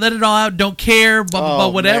it all out. Don't care, blah,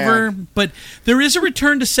 whatever. Man. But there is a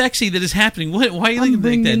return to sexy that is happening. Why are you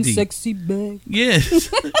thinking that deep? Sexy back.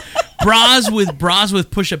 Yes. Bras with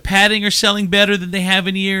push-up padding are selling better than they have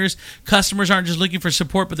in years. Customers aren't just looking for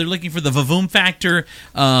support, but they're looking for the vavoom factor.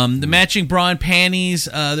 The matching bra and panties.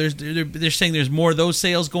 They're saying there's more of those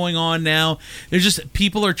sales going on now. There's just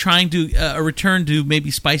people are trying to a return to maybe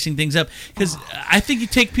spicing things up, because I think you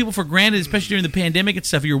take people for granted, especially during the pandemic and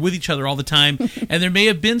stuff. You're with each other all the time, and there may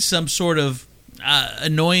have been some sort of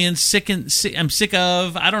annoyance, I'm sick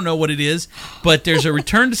of. I don't know what it is, but there's a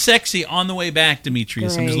return to sexy on the way back,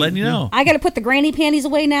 Demetrius. I'm just letting you know. I got to put the granny panties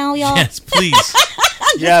away now, y'all. Yes, please.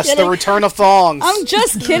 Yes, kidding. the return of thongs. I'm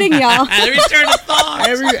just kidding, y'all. The return of thongs.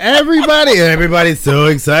 Everybody's so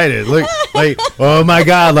excited. Look, like, oh my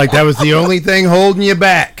God, like that was the only thing holding you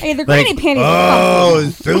back. Hey, the Like, granny panties. Oh,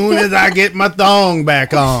 as soon as I get my thong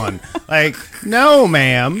back on. Like, no,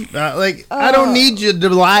 ma'am. I don't need you to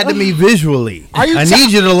lie to me visually. I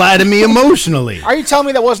need you to lie to me emotionally. Are you telling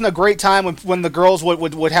me that wasn't a great time when the girls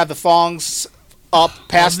would have the thongs up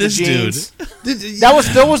past the jeans? That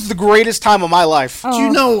was the greatest time of my life. Do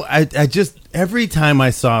you know, I just, every time I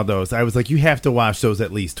saw those, I was like, you have to watch those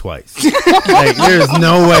at least twice. Like, there's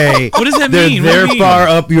no way. What does that mean? They're far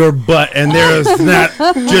up your butt, and there's not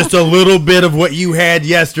just a little bit of what you had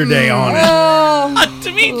yesterday on it.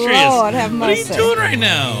 Demetrius, Lord, have what are you mercy. doing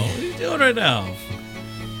right now?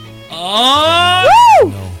 Oh!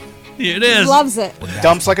 Woo! Here it is. Loves it.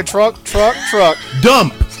 Dumps like a truck.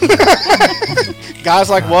 Dump. Guys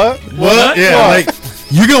like what? What? Yeah, What? like,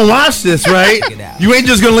 you're going to watch this, right? You ain't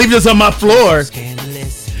just going to leave this on my floor.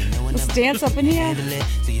 Let's dance up in here.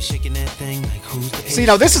 See,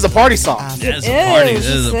 now this is a party song. Yeah, it's a party. This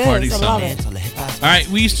This is a party I song. love it. All right,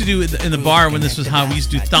 we used to do it in the bar when this was hot. We used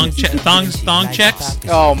to do thong checks.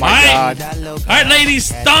 Oh my God. All right,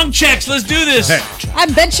 ladies, thong checks. Let's do this. I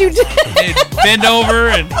bet you did. They bend over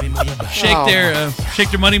and shake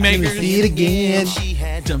their money makers. See it again.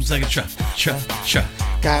 Jumps like a truck.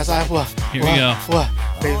 Guys like what? Here we go. What?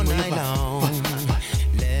 Baby, what?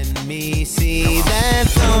 Let me see that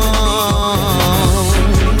thong.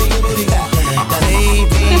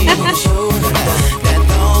 Baby, show that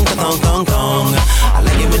thong. I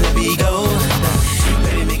like it when the beat goes.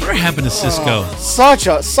 Whatever happened to Cisco? Such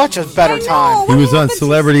a better time. He was on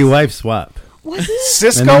Celebrity Wife Swap. Was it?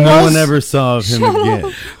 Cisco And no was? one ever saw of him again.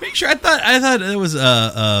 Are you sure? I thought it was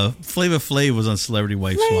Flava Flav was on Celebrity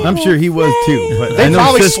Wife Swap. I'm sure he was too. But They I know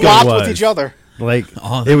probably Cisco swapped was. with each other. Like,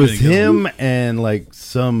 Oh, it was there you go. him and like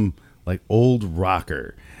some like old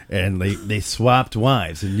rocker, and they swapped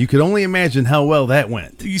wives, and you could only imagine how well that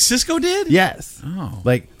went. Cisco did? Yes. Oh.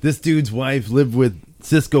 Like, this dude's wife lived with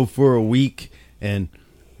Cisco for a week and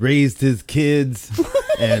raised his kids,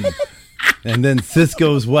 and then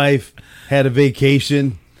Cisco's wife had a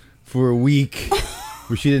vacation for a week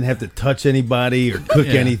where she didn't have to touch anybody or cook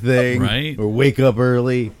Yeah, anything, right. or wake up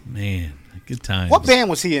early. Man, good time. What band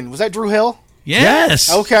was he in? Was that Drew Hill?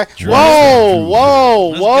 Yes. Okay. Drew.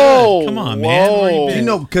 Whoa. That's good. Come on, man. Where you Whoa. been? You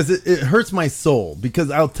know, because it hurts my soul.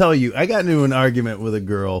 Because I'll tell you, I got into an argument with a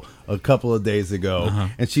girl a couple of days ago,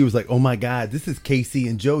 and she was like, "Oh my God, this is Casey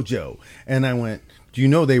and JoJo," and I went, "Do you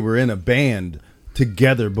know they were in a band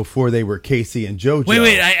together before they were Casey and JoJo?"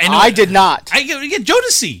 Wait. I know. I did not. I get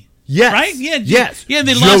Jodeci. Yes. Right? Yeah. Yes. Yeah.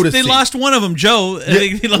 They Jodeci. lost one of them, Joe. I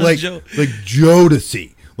think they lost like, Joe. like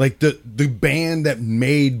Jodeci. Like the band that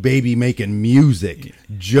made Baby Making Music,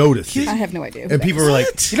 Jodeci. I have no idea. And people were like,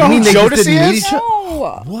 You know who they just Jodeci didn't meet is? each other?"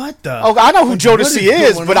 No. What the? Oh, I know who What Jodeci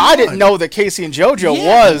is, going but I didn't on? know that Casey and JoJo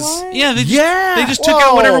Yeah. was. Yeah. They just took Whoa.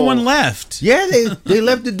 out what everyone left. Yeah, they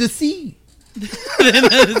left the deceit. Is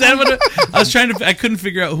that what I was trying to? I couldn't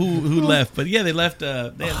figure out who left, but yeah, they left. They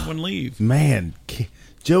had one leave. Man,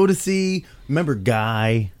 Jodeci. Remember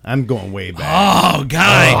Guy? I'm going way back. Oh,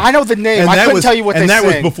 Guy. I know the name. And I that couldn't was- tell you what and they that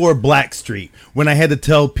sing. was before Blackstreet, when I had to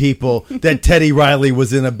tell people that Teddy Riley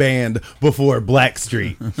was in a band before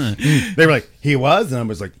Blackstreet. They were like, he was? And I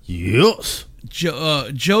was like, yes.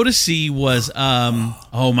 Jodeci was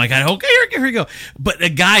oh my god, okay, here we go. But a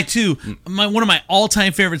Guy too. One of my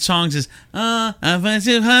all-time favorite songs is and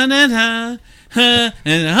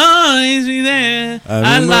always be there.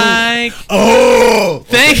 I like. Oh,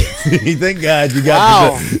 Thank God you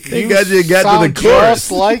got to the, thank God you got to the chorus.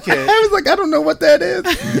 Just like it. I was like, I don't know what that is.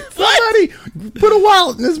 Somebody put a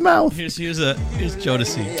wallet in his mouth. Here's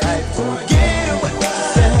Jodeci.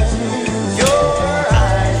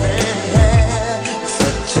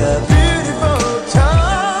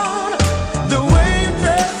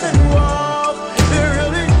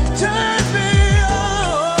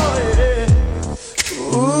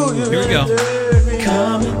 Here we go.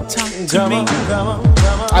 Come and talk to me.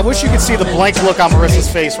 I wish you could see the blank look on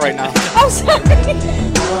Marissa's face right now. Oh, sorry.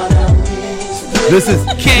 This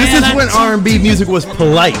is when R&B music was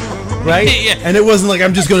polite, right? Yeah. And it wasn't like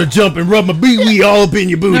I'm just gonna jump and rub my wee all up in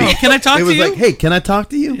your booty. No, can I talk it to was you? like, hey, can I talk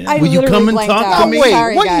to you? I Will you literally come and blanked talk out. to me? Wait,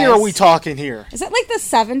 Sorry, what year guys. are we talking here? Is it like the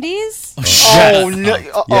 70s? Oh no!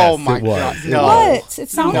 Oh my it was. god! It No. What? It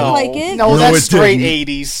sounded No. like it. No, No, that's it straight didn't.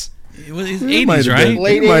 80s. It was his It might 80s, have right? been,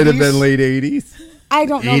 Late it might have 80s? been late 80s. I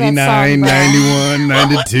don't know 89, that song. Brad. 91,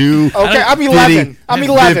 92. Okay, I'm 11. I'm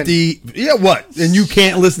 11. 50. Yeah, what? And you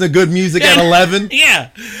can't listen to good music at 11? Yeah,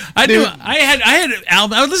 I Dude. knew. I had an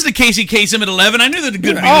album. I would listen to Casey Kasem at 11. I knew that the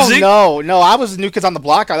good Oh music. no! I was New Kids on the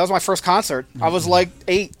Block guy. That was my first concert. I was like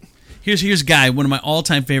 8. Here's Guy, one of my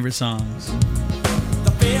all-time favorite songs.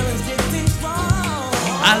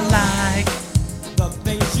 I like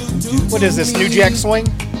What is this? New Jack Swing?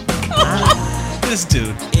 this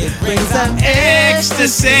dude. It brings out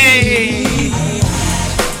ecstasy.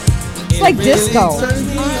 It's like disco.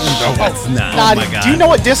 No, that's not. Nah, my God. Do you know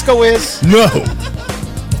what disco is? No.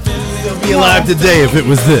 Still be alive today if it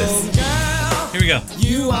was this. Here we go.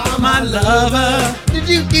 You are my lover.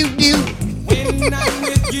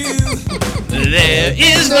 There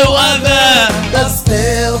is no other. The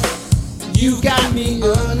spell you got me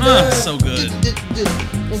under. So good.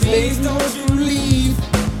 Please don't you leave.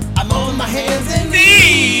 I'm on my hands and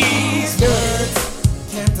knees.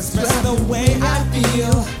 Words can't express the way I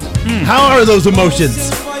feel. How are those emotions?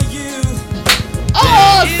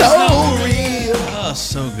 Oh, so real. Oh,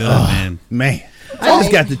 so good, man. Man, I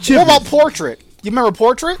just got the chip. What about Portrait? You remember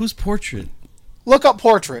Portrait? Who's Portrait? Look up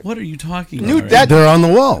Portrait. What are you talking New about? that They're on the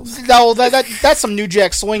walls. no, that's some New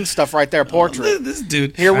Jack Swing stuff right there. Portrait. This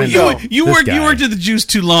dude. Here we I go. know. You This worked. guy. You worked at the Juice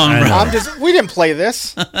too long, I bro. know. We didn't play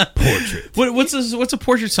this. Portrait. What's a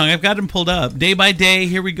Portrait song? I've got him pulled up. Day by Day.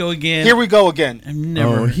 Here we go again. Here we go again. I've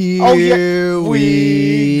never. Oh, here Oh, yeah.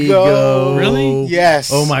 we go. Really? Yes.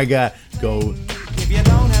 Oh my God. Go. If you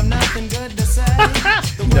don't have nothing good to say,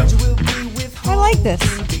 the words you will be with I like this.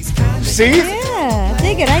 See? Yeah,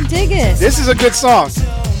 dig it. I dig it. This is a good song.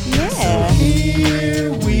 Yeah.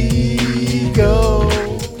 Here we go.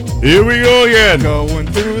 Here we go again. Going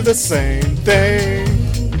through the same thing.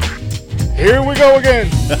 Here we go again.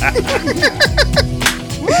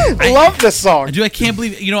 I love this song. I can't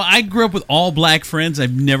believe. I grew up with all black friends.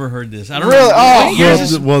 I've never heard this. I don't Really? know. Oh. What year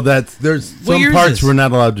is this? Well, there's What year some is parts this? we're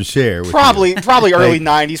not allowed to share. with Probably early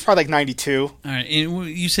Like- 90s, probably like 92. All right, and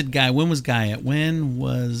you said Guy. When was Guy at? When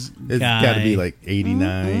was you. It's Guy? got to be like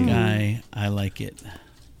 89. Guy. I like it.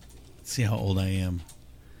 Let's see how old I am.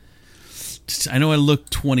 I know I look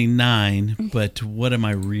 29, but what am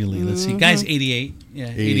I really? Let's see. Guy's 88. Yeah,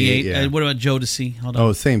 88. yeah. What about Jodeci? Hold on.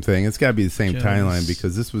 Oh, same thing. It's got to be the same Jones. timeline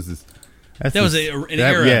because this was this. That was an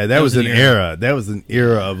era. Yeah, that was an era. That was an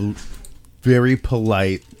era of very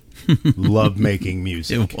polite love-making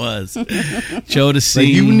music. It was. Jodeci. Like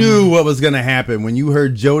you knew what was going to happen when you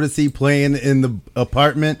heard Jodeci playing in the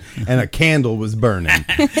apartment and a candle was burning.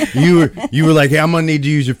 you were like, hey, I'm going to need to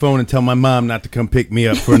use your phone and tell my mom not to come pick me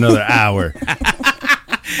up for another hour.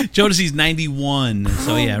 Jodeci's 91.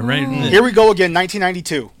 So, yeah, right. Here we go again,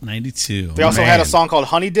 1992. 92. They also had a song called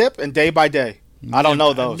Honey Dip and Day by Day. I don't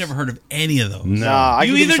know those. I've never heard of any of those. No. Nah, I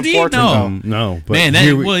You can give either some did? Portrait, No. though. No, but Man,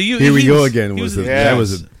 here we he go was- again. he was a- That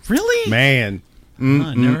was a Really? man.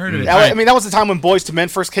 Never heard of it. I mean, that was the time when Boyz II Men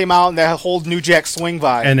first came out and that whole New Jack Swing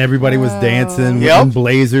vibe. And everybody was dancing Yep. in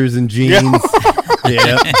blazers and jeans.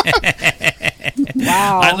 Yeah.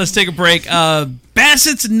 Wow. All right, let's take a break.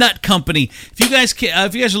 Bassett's Nut Company. If you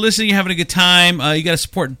guys are listening, you're having a good time, you got to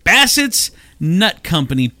support Bassett's Nut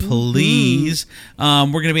Company, please. We're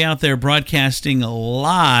going to be out there broadcasting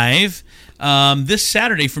live this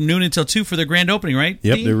Saturday from noon until 2 for their grand opening, right?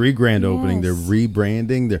 Yep, Dee? they're re-grand opening. They're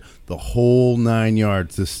rebranding. They're the whole 9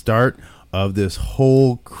 yards. The start of this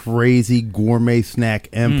whole crazy gourmet snack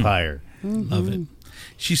empire. Love it.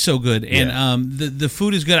 She's so good, and the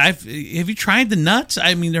food is good. Have you tried the nuts?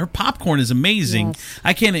 I mean, her popcorn is amazing. Yes.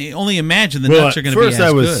 I can only imagine the nuts are going to be as First,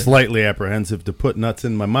 I was good. slightly apprehensive to put nuts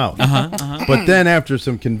in my mouth. But then, after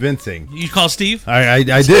some convincing, You call Steve? I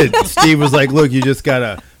did. Steve was like, "Look, you just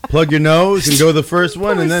gotta plug your nose and go the first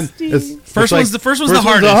one, and then First one's the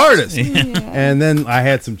hardest. And then I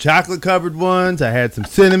had some chocolate covered ones. I had some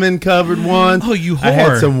cinnamon covered ones. Oh, you I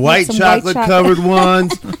had whore. some white chocolate covered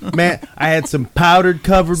ones. Man, I had some powdered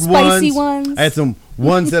covered Spicy ones. ones. I had some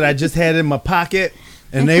ones that I just had in my pocket,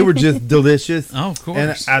 and they were just delicious. Oh, of course.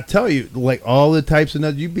 And I tell you, like all the types of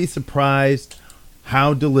nuts, you'd be surprised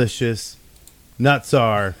how delicious nuts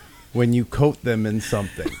are when you coat them in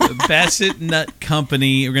something. The Bassett Nut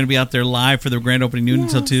Company. We're going to be out there live for the grand opening noon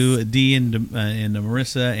until 2. Dee and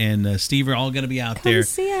Marissa and Steve are all going to be out there.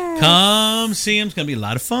 See us. Come see them. It's going to be a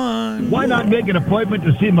lot of fun. Why not make an appointment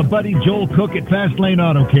to see my buddy Joel Cook at Fastlane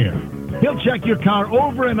Auto Care? He'll check your car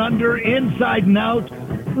over and under, inside and out.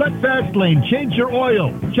 Let Fastlane change your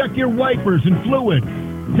oil, check your wipers and fluid.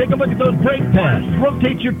 Take a look at those brake pads,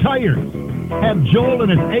 rotate your tires. Have Joel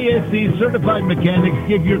and his ASC certified mechanics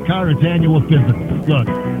give your car its annual physical. Look,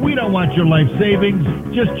 we don't want your life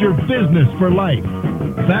savings, just your business for life.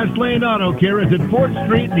 Fastlane Auto Care is at 4th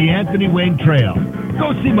Street and the Anthony Wayne Trail.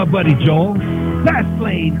 Go see my buddy Joel.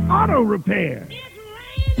 Fastlane Auto Repair.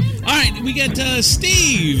 All right, we got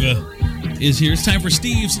Steve is here. It's time for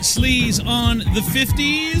Steve's Sleaze on the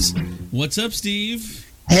 50s. What's up, Steve?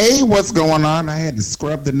 Hey, what's going on? I had to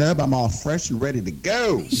scrub the nub. I'm all fresh and ready to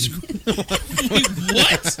go. Wait,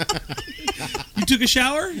 what? You took a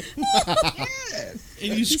shower? Yes.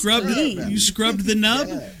 And you scrubbed the nub?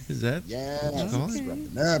 Is that? Yeah, scrub the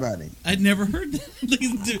nub, honey. I'd never heard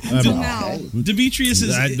that. Demetrius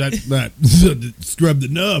is scrub the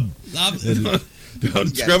nub.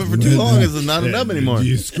 Don't scrub it for too long. It's not a nub anymore.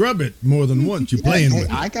 You scrub it more than once. You're playing with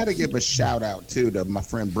it. I got to give a shout out too to my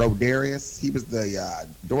friend Bro Darius. He was the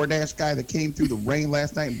DoorDash guy that came through the rain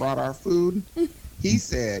last night and brought our food. He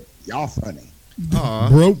said, "Y'all funny."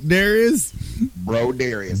 Broke Darius? Bro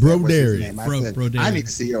Darius. Bro That was his Darius. name. I Bro said, Darius. I need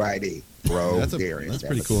to see your ID. Bro Darius. That's a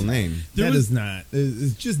pretty cool name. That is not.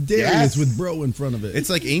 It's just Darius Yes. with bro in front of it.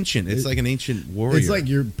 It's like ancient. It's like an ancient warrior. It's like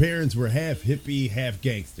your parents were half hippie, half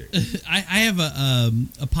gangster. I have a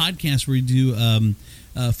podcast where we do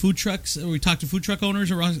food trucks. Where we talk to food truck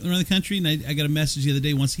owners around the country, and I got a message the other day.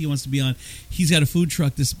 He wants to be on. He's got a food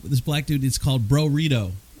truck. This black dude. It's called Bro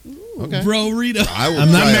Rito. Okay. Bro Rito.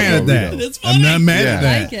 I'm not mad at that. That's funny. I'm not mad at I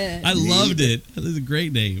that. like it. I loved it. That was a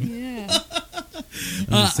great name. Yeah.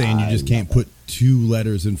 I'm just saying you just can't put 2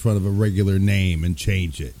 letters in front of a regular name and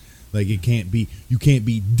change it. Like you can't be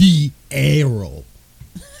D-Arrel.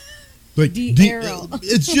 Like D-Arrel.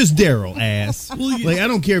 It's just Daryl, ass. Like I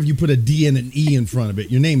don't care if you put a D and an E in front of it.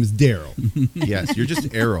 Your name is Daryl. Yes, you're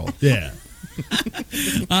just Errol. Yeah.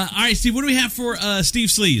 All right, Steve. What do we have for Steve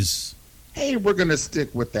Sleaze? Hey, we're going to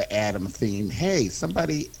stick with the Adam theme. Hey,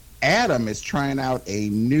 Adam is trying out a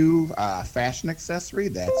new fashion accessory.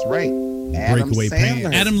 That's right. Adam Breakaway Sandler. pants.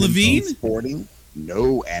 has Adam been Levine? Sporting.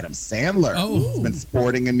 No, Adam Sandler. Oh. He's been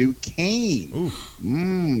sporting a new cane.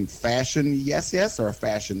 Fashion yes, or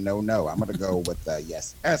fashion no. I'm going to go with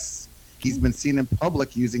yes. He's been seen in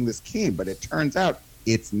public using this cane, but it turns out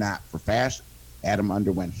it's not for fashion. Adam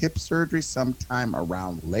underwent hip surgery sometime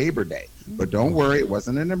around Labor Day. But don't worry, it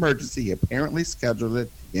wasn't an emergency. He apparently scheduled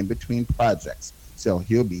it in between projects. So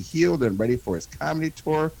he'll be healed and ready for his comedy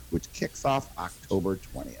tour, which kicks off October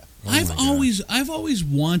 20th. I've always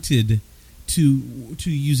wanted to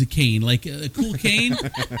use a cane, like a cool cane.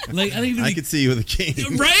 Like I could see you with a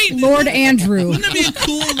cane, right? Lord Andrew. Wouldn't that be a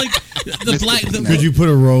cool like the black? Could you put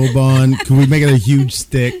a robe on? Could we make it a huge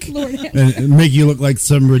stick and make you look like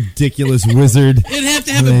some ridiculous wizard? It'd have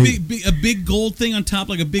to have a big gold thing on top,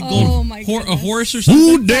 like a big gold a horse or something.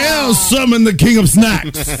 Who dare summon the king of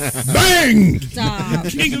snacks? Bang! Stop.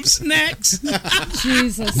 King of snacks.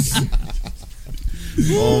 Jesus.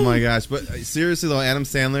 Oh my gosh! But seriously though, Adam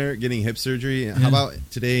Sandler getting hip surgery. How about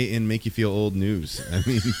today in Make You Feel Old news? I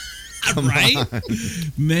mean, right,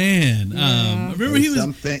 man. Remember he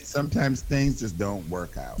was. Sometimes things just don't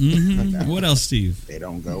work out. What else, Steve? They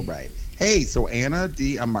don't go right. Hey, so Anna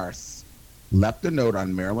de Armas left a note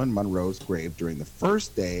on Marilyn Monroe's grave during the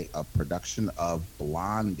first day of production of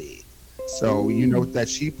Blondie. So you know that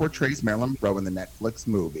she portrays Marilyn Monroe in the Netflix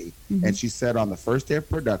movie. And she said on the first day of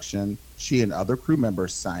production, she and other crew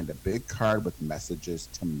members signed a big card with messages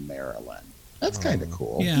to Marilyn. That's kind of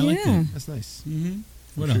cool. Yeah, I like that. That's nice. Mm-hmm.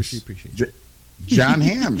 What I'm sure else? she appreciates it. John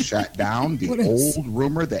Hamm shot down the What else? old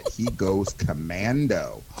rumor that he goes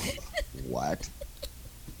commando. What?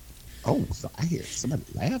 Oh, so I hear somebody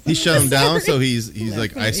laughing. He shut him down, so he's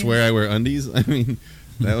like, I swear I wear undies. I mean,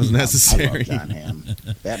 that was necessary. I love John Hamm.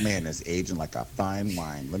 That man is aging like a fine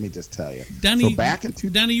wine. Let me just tell you. Donnie, so back in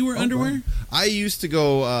Donnie, you wear underwear? I used to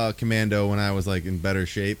go commando when I was like in better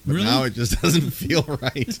shape, but Really? now it just doesn't feel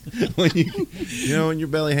right when when your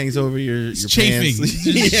belly hangs over your chafing. pants.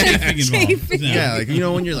 There's chafing involved. No. Yeah, like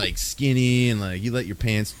when you're like skinny and like you let your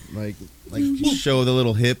pants like show the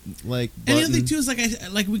little hip like And the other button. thing too is like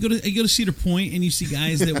I go to Cedar Point and you see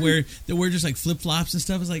guys that wear just like flip flops and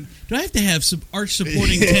stuff. It's like, do I have to have some arch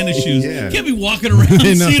supporting tennis shoes? Yeah. Can't be walking around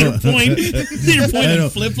I know. Cedar Point I know. in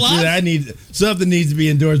flip flops. Dude, I need something needs to be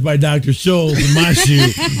endorsed by Dr. Scholl's in my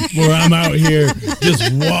shoe, where I'm out here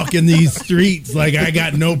just walking these streets like I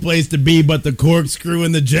got no place to be but the corkscrew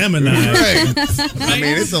and the Gemini. Right. I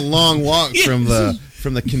mean, it's a long walk from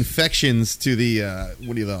the confections to the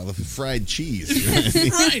the fried cheese.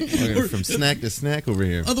 Right. We're from snack to snack over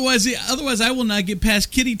here. Otherwise, I will not get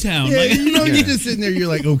past Kitty Town. Yeah, Like- you're just sitting there. You're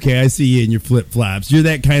like, okay, I see you in your flip flops. You're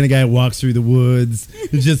that kind of guy who walks through the woods,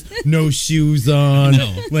 with just no shoes on.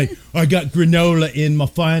 No. Like, I got granola in my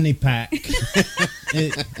fanny pack.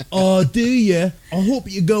 Oh, do you? I hope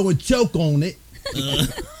you go and choke on it. Go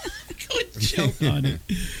and choke on it.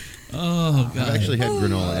 Oh God! I've actually had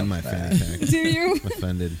granola in my fanny pack. Do you? I'm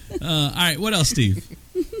offended. All right, what else, Steve?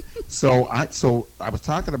 So I was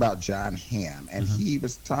talking about John Hamm, and he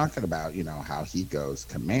was talking about how he goes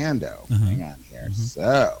commando. Hang on here.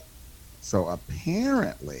 So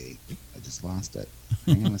apparently, I just lost it.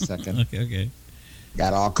 Hang on a second. Okay.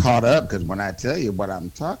 Got all caught up because when I tell you what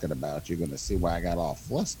I'm talking about, you're going to see why I got all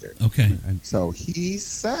flustered. Okay. So he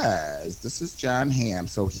says, this is John Hamm.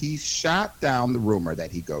 So he shot down the rumor that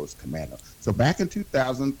he goes commando. So back in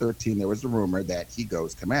 2013, there was a rumor that he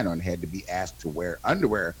goes commando and had to be asked to wear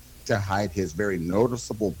underwear to hide his very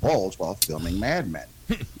noticeable bulge while filming Mad Men.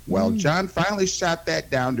 Well, John finally shot that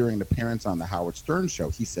down during an appearance on the Howard Stern show.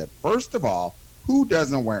 He said, first of all, who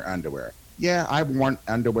doesn't wear underwear? Yeah, I've worn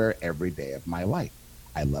underwear every day of my life.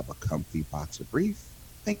 I love a comfy boxer brief.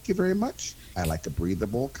 Thank you very much. I like a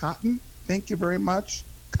breathable cotton. Thank you very much.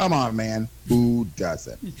 Come on, man. Who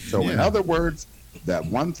doesn't? So in other words, that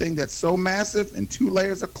one thing that's so massive and 2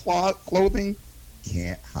 layers of clothing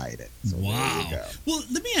can't hide it. So there you go. Well,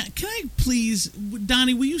 let me ask, can I please,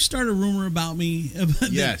 Donnie, will you start a rumor about me?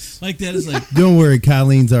 Yes. Like that is like, Don't worry,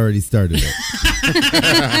 Colleen's already started it.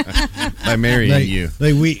 By marrying you.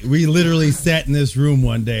 Like we literally sat in this room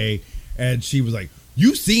one day, and she was like,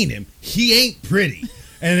 "You seen him? He ain't pretty."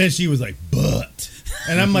 And then she was like, "But."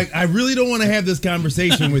 And I'm like, I really don't want to have this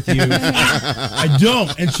conversation with you. I don't.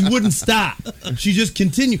 And she wouldn't stop. She just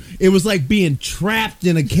continued. It was like being trapped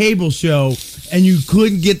in a cable show and you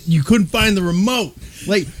couldn't find the remote.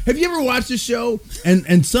 Like, have you ever watched a show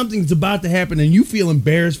and something's about to happen and you feel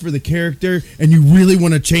embarrassed for the character and you really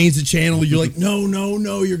want to change the channel? You're like,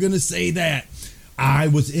 no, you're going to say that. I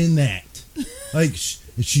was in that. Like,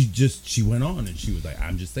 she went on and she was like,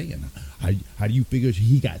 I'm just saying, how do you figure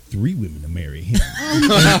he got 3 women to marry him?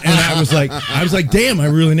 and I was like, damn, I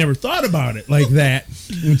really never thought about it like that.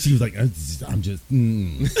 And she was like, I'm just.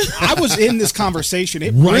 I was in this conversation.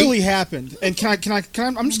 It Right? really happened. And can I?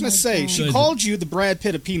 I'm just gonna say, she called you the Brad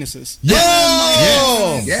Pitt of penises.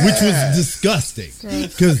 Yes. Which was disgusting.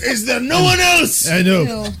 Because Is there no one else? I know.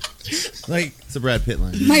 Ew. Like, It's a Brad Pitt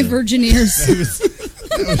line. My virgin ears.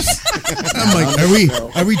 I'm like,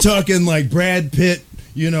 are we talking like Brad Pitt?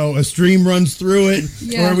 A stream runs through it,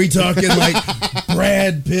 Yeah. or are we talking like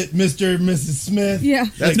Brad Pitt, Mr. and Mrs. Smith? Yeah.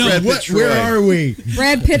 That's Like, Brad Pitt. what? Where are we?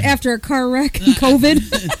 Brad Pitt after a car wreck and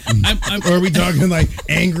COVID. Or are we talking like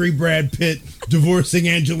angry Brad Pitt divorcing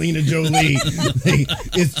Angelina Jolie? Like,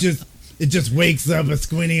 it just wakes up a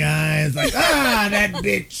squinty eye. It's like, that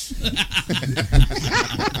bitch.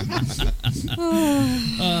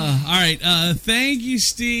 all right. Thank you,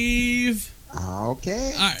 Steve.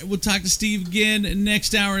 Okay. All right, we'll talk to Steve again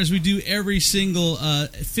next hour as we do every single on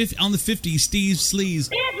the 50 Steve Sleaze.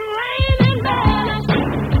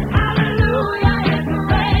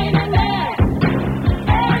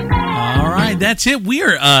 All right, that's it. We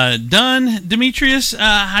are done. Demetrius,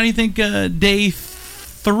 how do you think day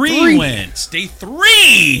 3 went? Day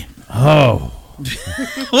 3. Oh.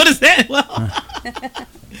 What is that? Well,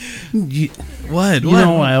 what?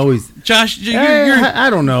 I always. Josh, I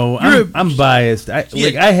don't know. I'm biased. I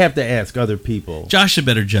have to ask other people. Josh a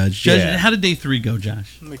better judge. Yeah. How did day 3 go,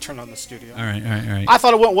 Josh? Let me turn on the studio. All right. I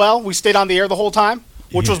thought it went well. We stayed on the air the whole time,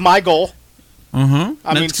 which was my goal. Uh-huh.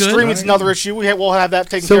 I mean, That's good. streaming's another issue. We'll have that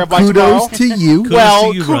taken So care of by kudos tomorrow. to you. Well,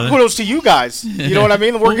 Kudos to you, brother. kudos to you guys. You know what I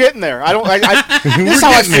mean? We're getting there. This is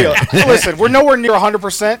how I feel. getting Listen, we're nowhere near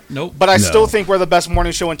 100%. Nope. But I still think we're the best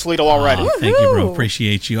morning show in Toledo already. Thank you, bro.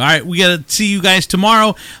 Appreciate you. All right, we got to see you guys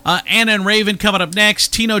tomorrow. Anna and Raven coming up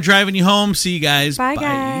next. Tino driving you home. See you guys. Bye,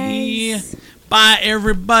 guys. Bye,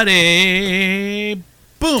 everybody.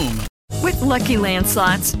 Boom. With Lucky Land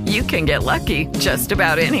Slots, you can get lucky just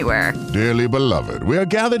about anywhere. Dearly beloved, we are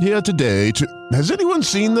gathered here today to... Has anyone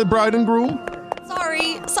seen the bride and groom?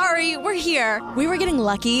 Sorry, we're here. We were getting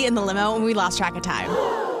lucky in the limo and we lost track of time.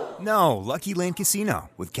 No, Lucky Land Casino,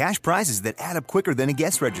 with cash prizes that add up quicker than a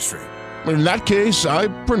guest registry. In that case, I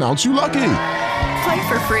pronounce you lucky. Play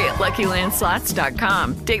for free at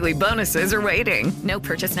LuckyLandSlots.com. Daily bonuses are waiting. No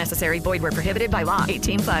purchase necessary. Void where prohibited by law.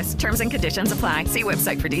 18+. Terms and conditions apply. See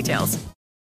website for details.